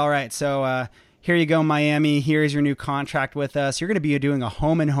 They're like, all right, so here you go, Miami. Here's your new contract with us. You're going to be doing a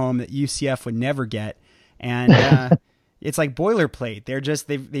home and home that UCF would never get. And it's like boilerplate.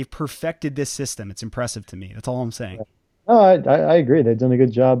 They've perfected this system. It's impressive to me. That's all I'm saying. No, I agree. They've done a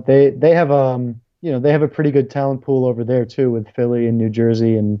good job. They have they have a pretty good talent pool over there too, with Philly and New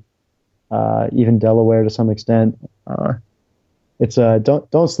Jersey and even Delaware to some extent. It's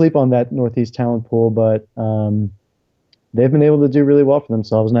don't sleep on that Northeast talent pool, but they've been able to do really well for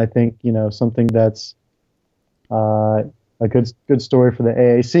themselves. And I think something that's a good story for the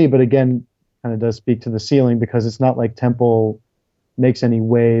AAC, but again, kind of does speak to the ceiling because it's not like Temple makes any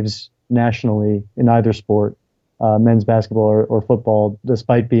waves nationally in either sport. Men's basketball or football,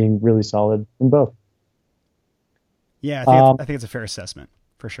 despite being really solid in both. Yeah, I think it's a fair assessment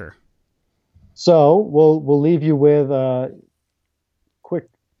for sure. So we'll leave you with quick.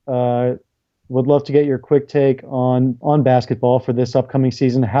 Would love to get your quick take on basketball for this upcoming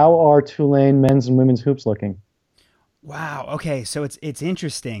season. How are Tulane men's and women's hoops looking? Wow. Okay, so it's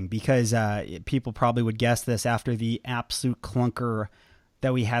interesting because people probably would guess this after the absolute clunker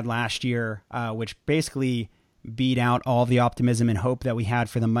that we had last year, which basically beat out all the optimism and hope that we had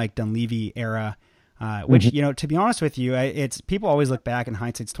for the Mike Dunleavy era, which, to be honest with you, it's people always look back in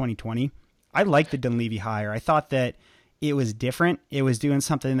hindsight's 2020. I like the Dunleavy hire. I thought that it was different. It was doing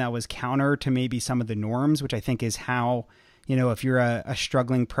something that was counter to maybe some of the norms, which I think is how, if you're a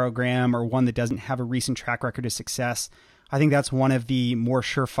struggling program or one that doesn't have a recent track record of success, I think that's one of the more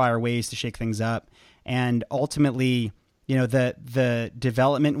surefire ways to shake things up. And ultimately, the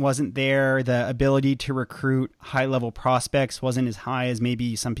development wasn't there. The ability to recruit high-level prospects wasn't as high as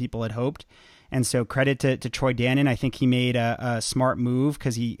maybe some people had hoped. And so credit to Troy Dannon. I think he made a smart move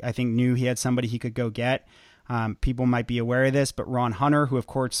because I think knew he had somebody he could go get. People might be aware of this, but Ron Hunter, who of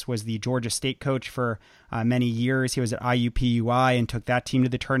course was the Georgia State coach for many years, he was at IUPUI and took that team to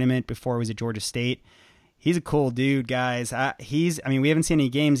the tournament before he was at Georgia State. He's a cool dude, guys. We haven't seen any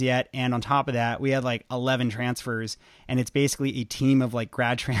games yet. And on top of that, we had like 11 transfers and it's basically a team of like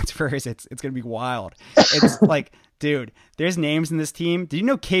grad transfers. It's going to be wild. It's like Dude, there's names in this team. Did you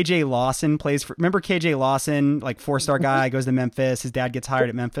know KJ Lawson plays for? Remember KJ Lawson, like 4-star guy, goes to Memphis. His dad gets hired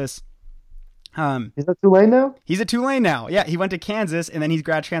at Memphis. Is that Tulane now? He's at Tulane now. Yeah, he went to Kansas and then he's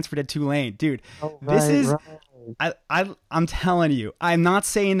grad transferred to Tulane. Dude, Oh, this is. right. I'm telling you, I'm not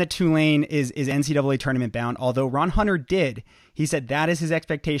saying that Tulane is NCAA tournament bound, although Ron Hunter did. He said that is his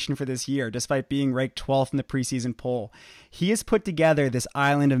expectation for this year, despite being ranked 12th in the preseason poll. He has put together this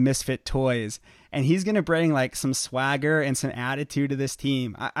island of misfit toys, and he's going to bring like some swagger and some attitude to this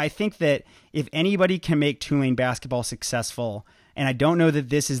team. I think that if anybody can make Tulane basketball successful, and I don't know that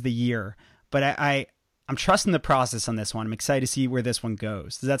this is the year, but I'm trusting the process on this one. I'm excited to see where this one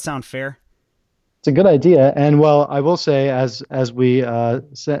goes. Does that sound fair? It's a good idea. And well, I will say, as we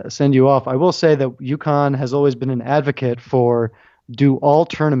send you off, I will say that UConn has always been an advocate for do all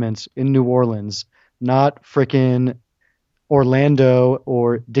tournaments in New Orleans, not frickin' Orlando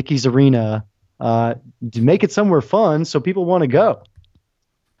or Dickies Arena. To make it somewhere fun so people want to go.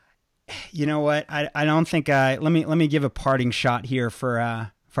 You know what? I don't think let me give a parting shot here for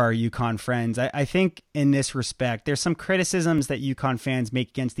our UConn friends. I think in this respect, there's some criticisms that UConn fans make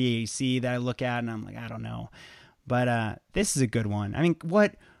against the AAC that I look at and I'm like, I don't know. But this is a good one. I mean,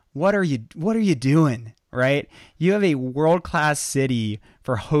 what are you doing? Right? You have a world-class city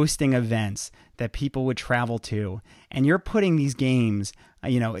for hosting events that people would travel to, and you're putting these games,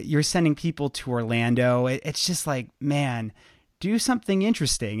 you're sending people to Orlando. It's just like, man, do something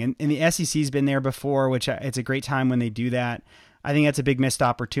interesting. And the SEC's been there before, which it's a great time when they do that. I think that's a big missed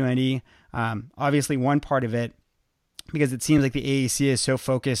opportunity. Obviously, one part of it, because it seems like the AAC is so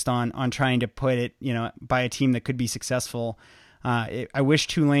focused on trying to put it, by a team that could be successful. I wish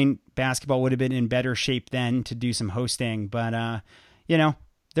Tulane basketball would have been in better shape then to do some hosting, but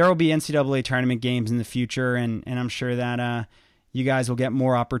there will be NCAA tournament games in the future, and I'm sure that you guys will get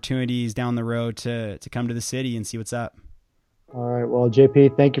more opportunities down the road to come to the city and see what's up. All right. Well,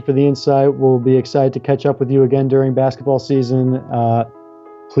 JP, thank you for the insight. We'll be excited to catch up with you again during basketball season.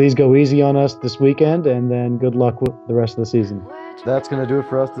 Please go easy on us this weekend, and then good luck with the rest of the season. That's going to do it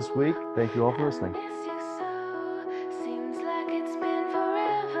for us this week. Thank you all for listening.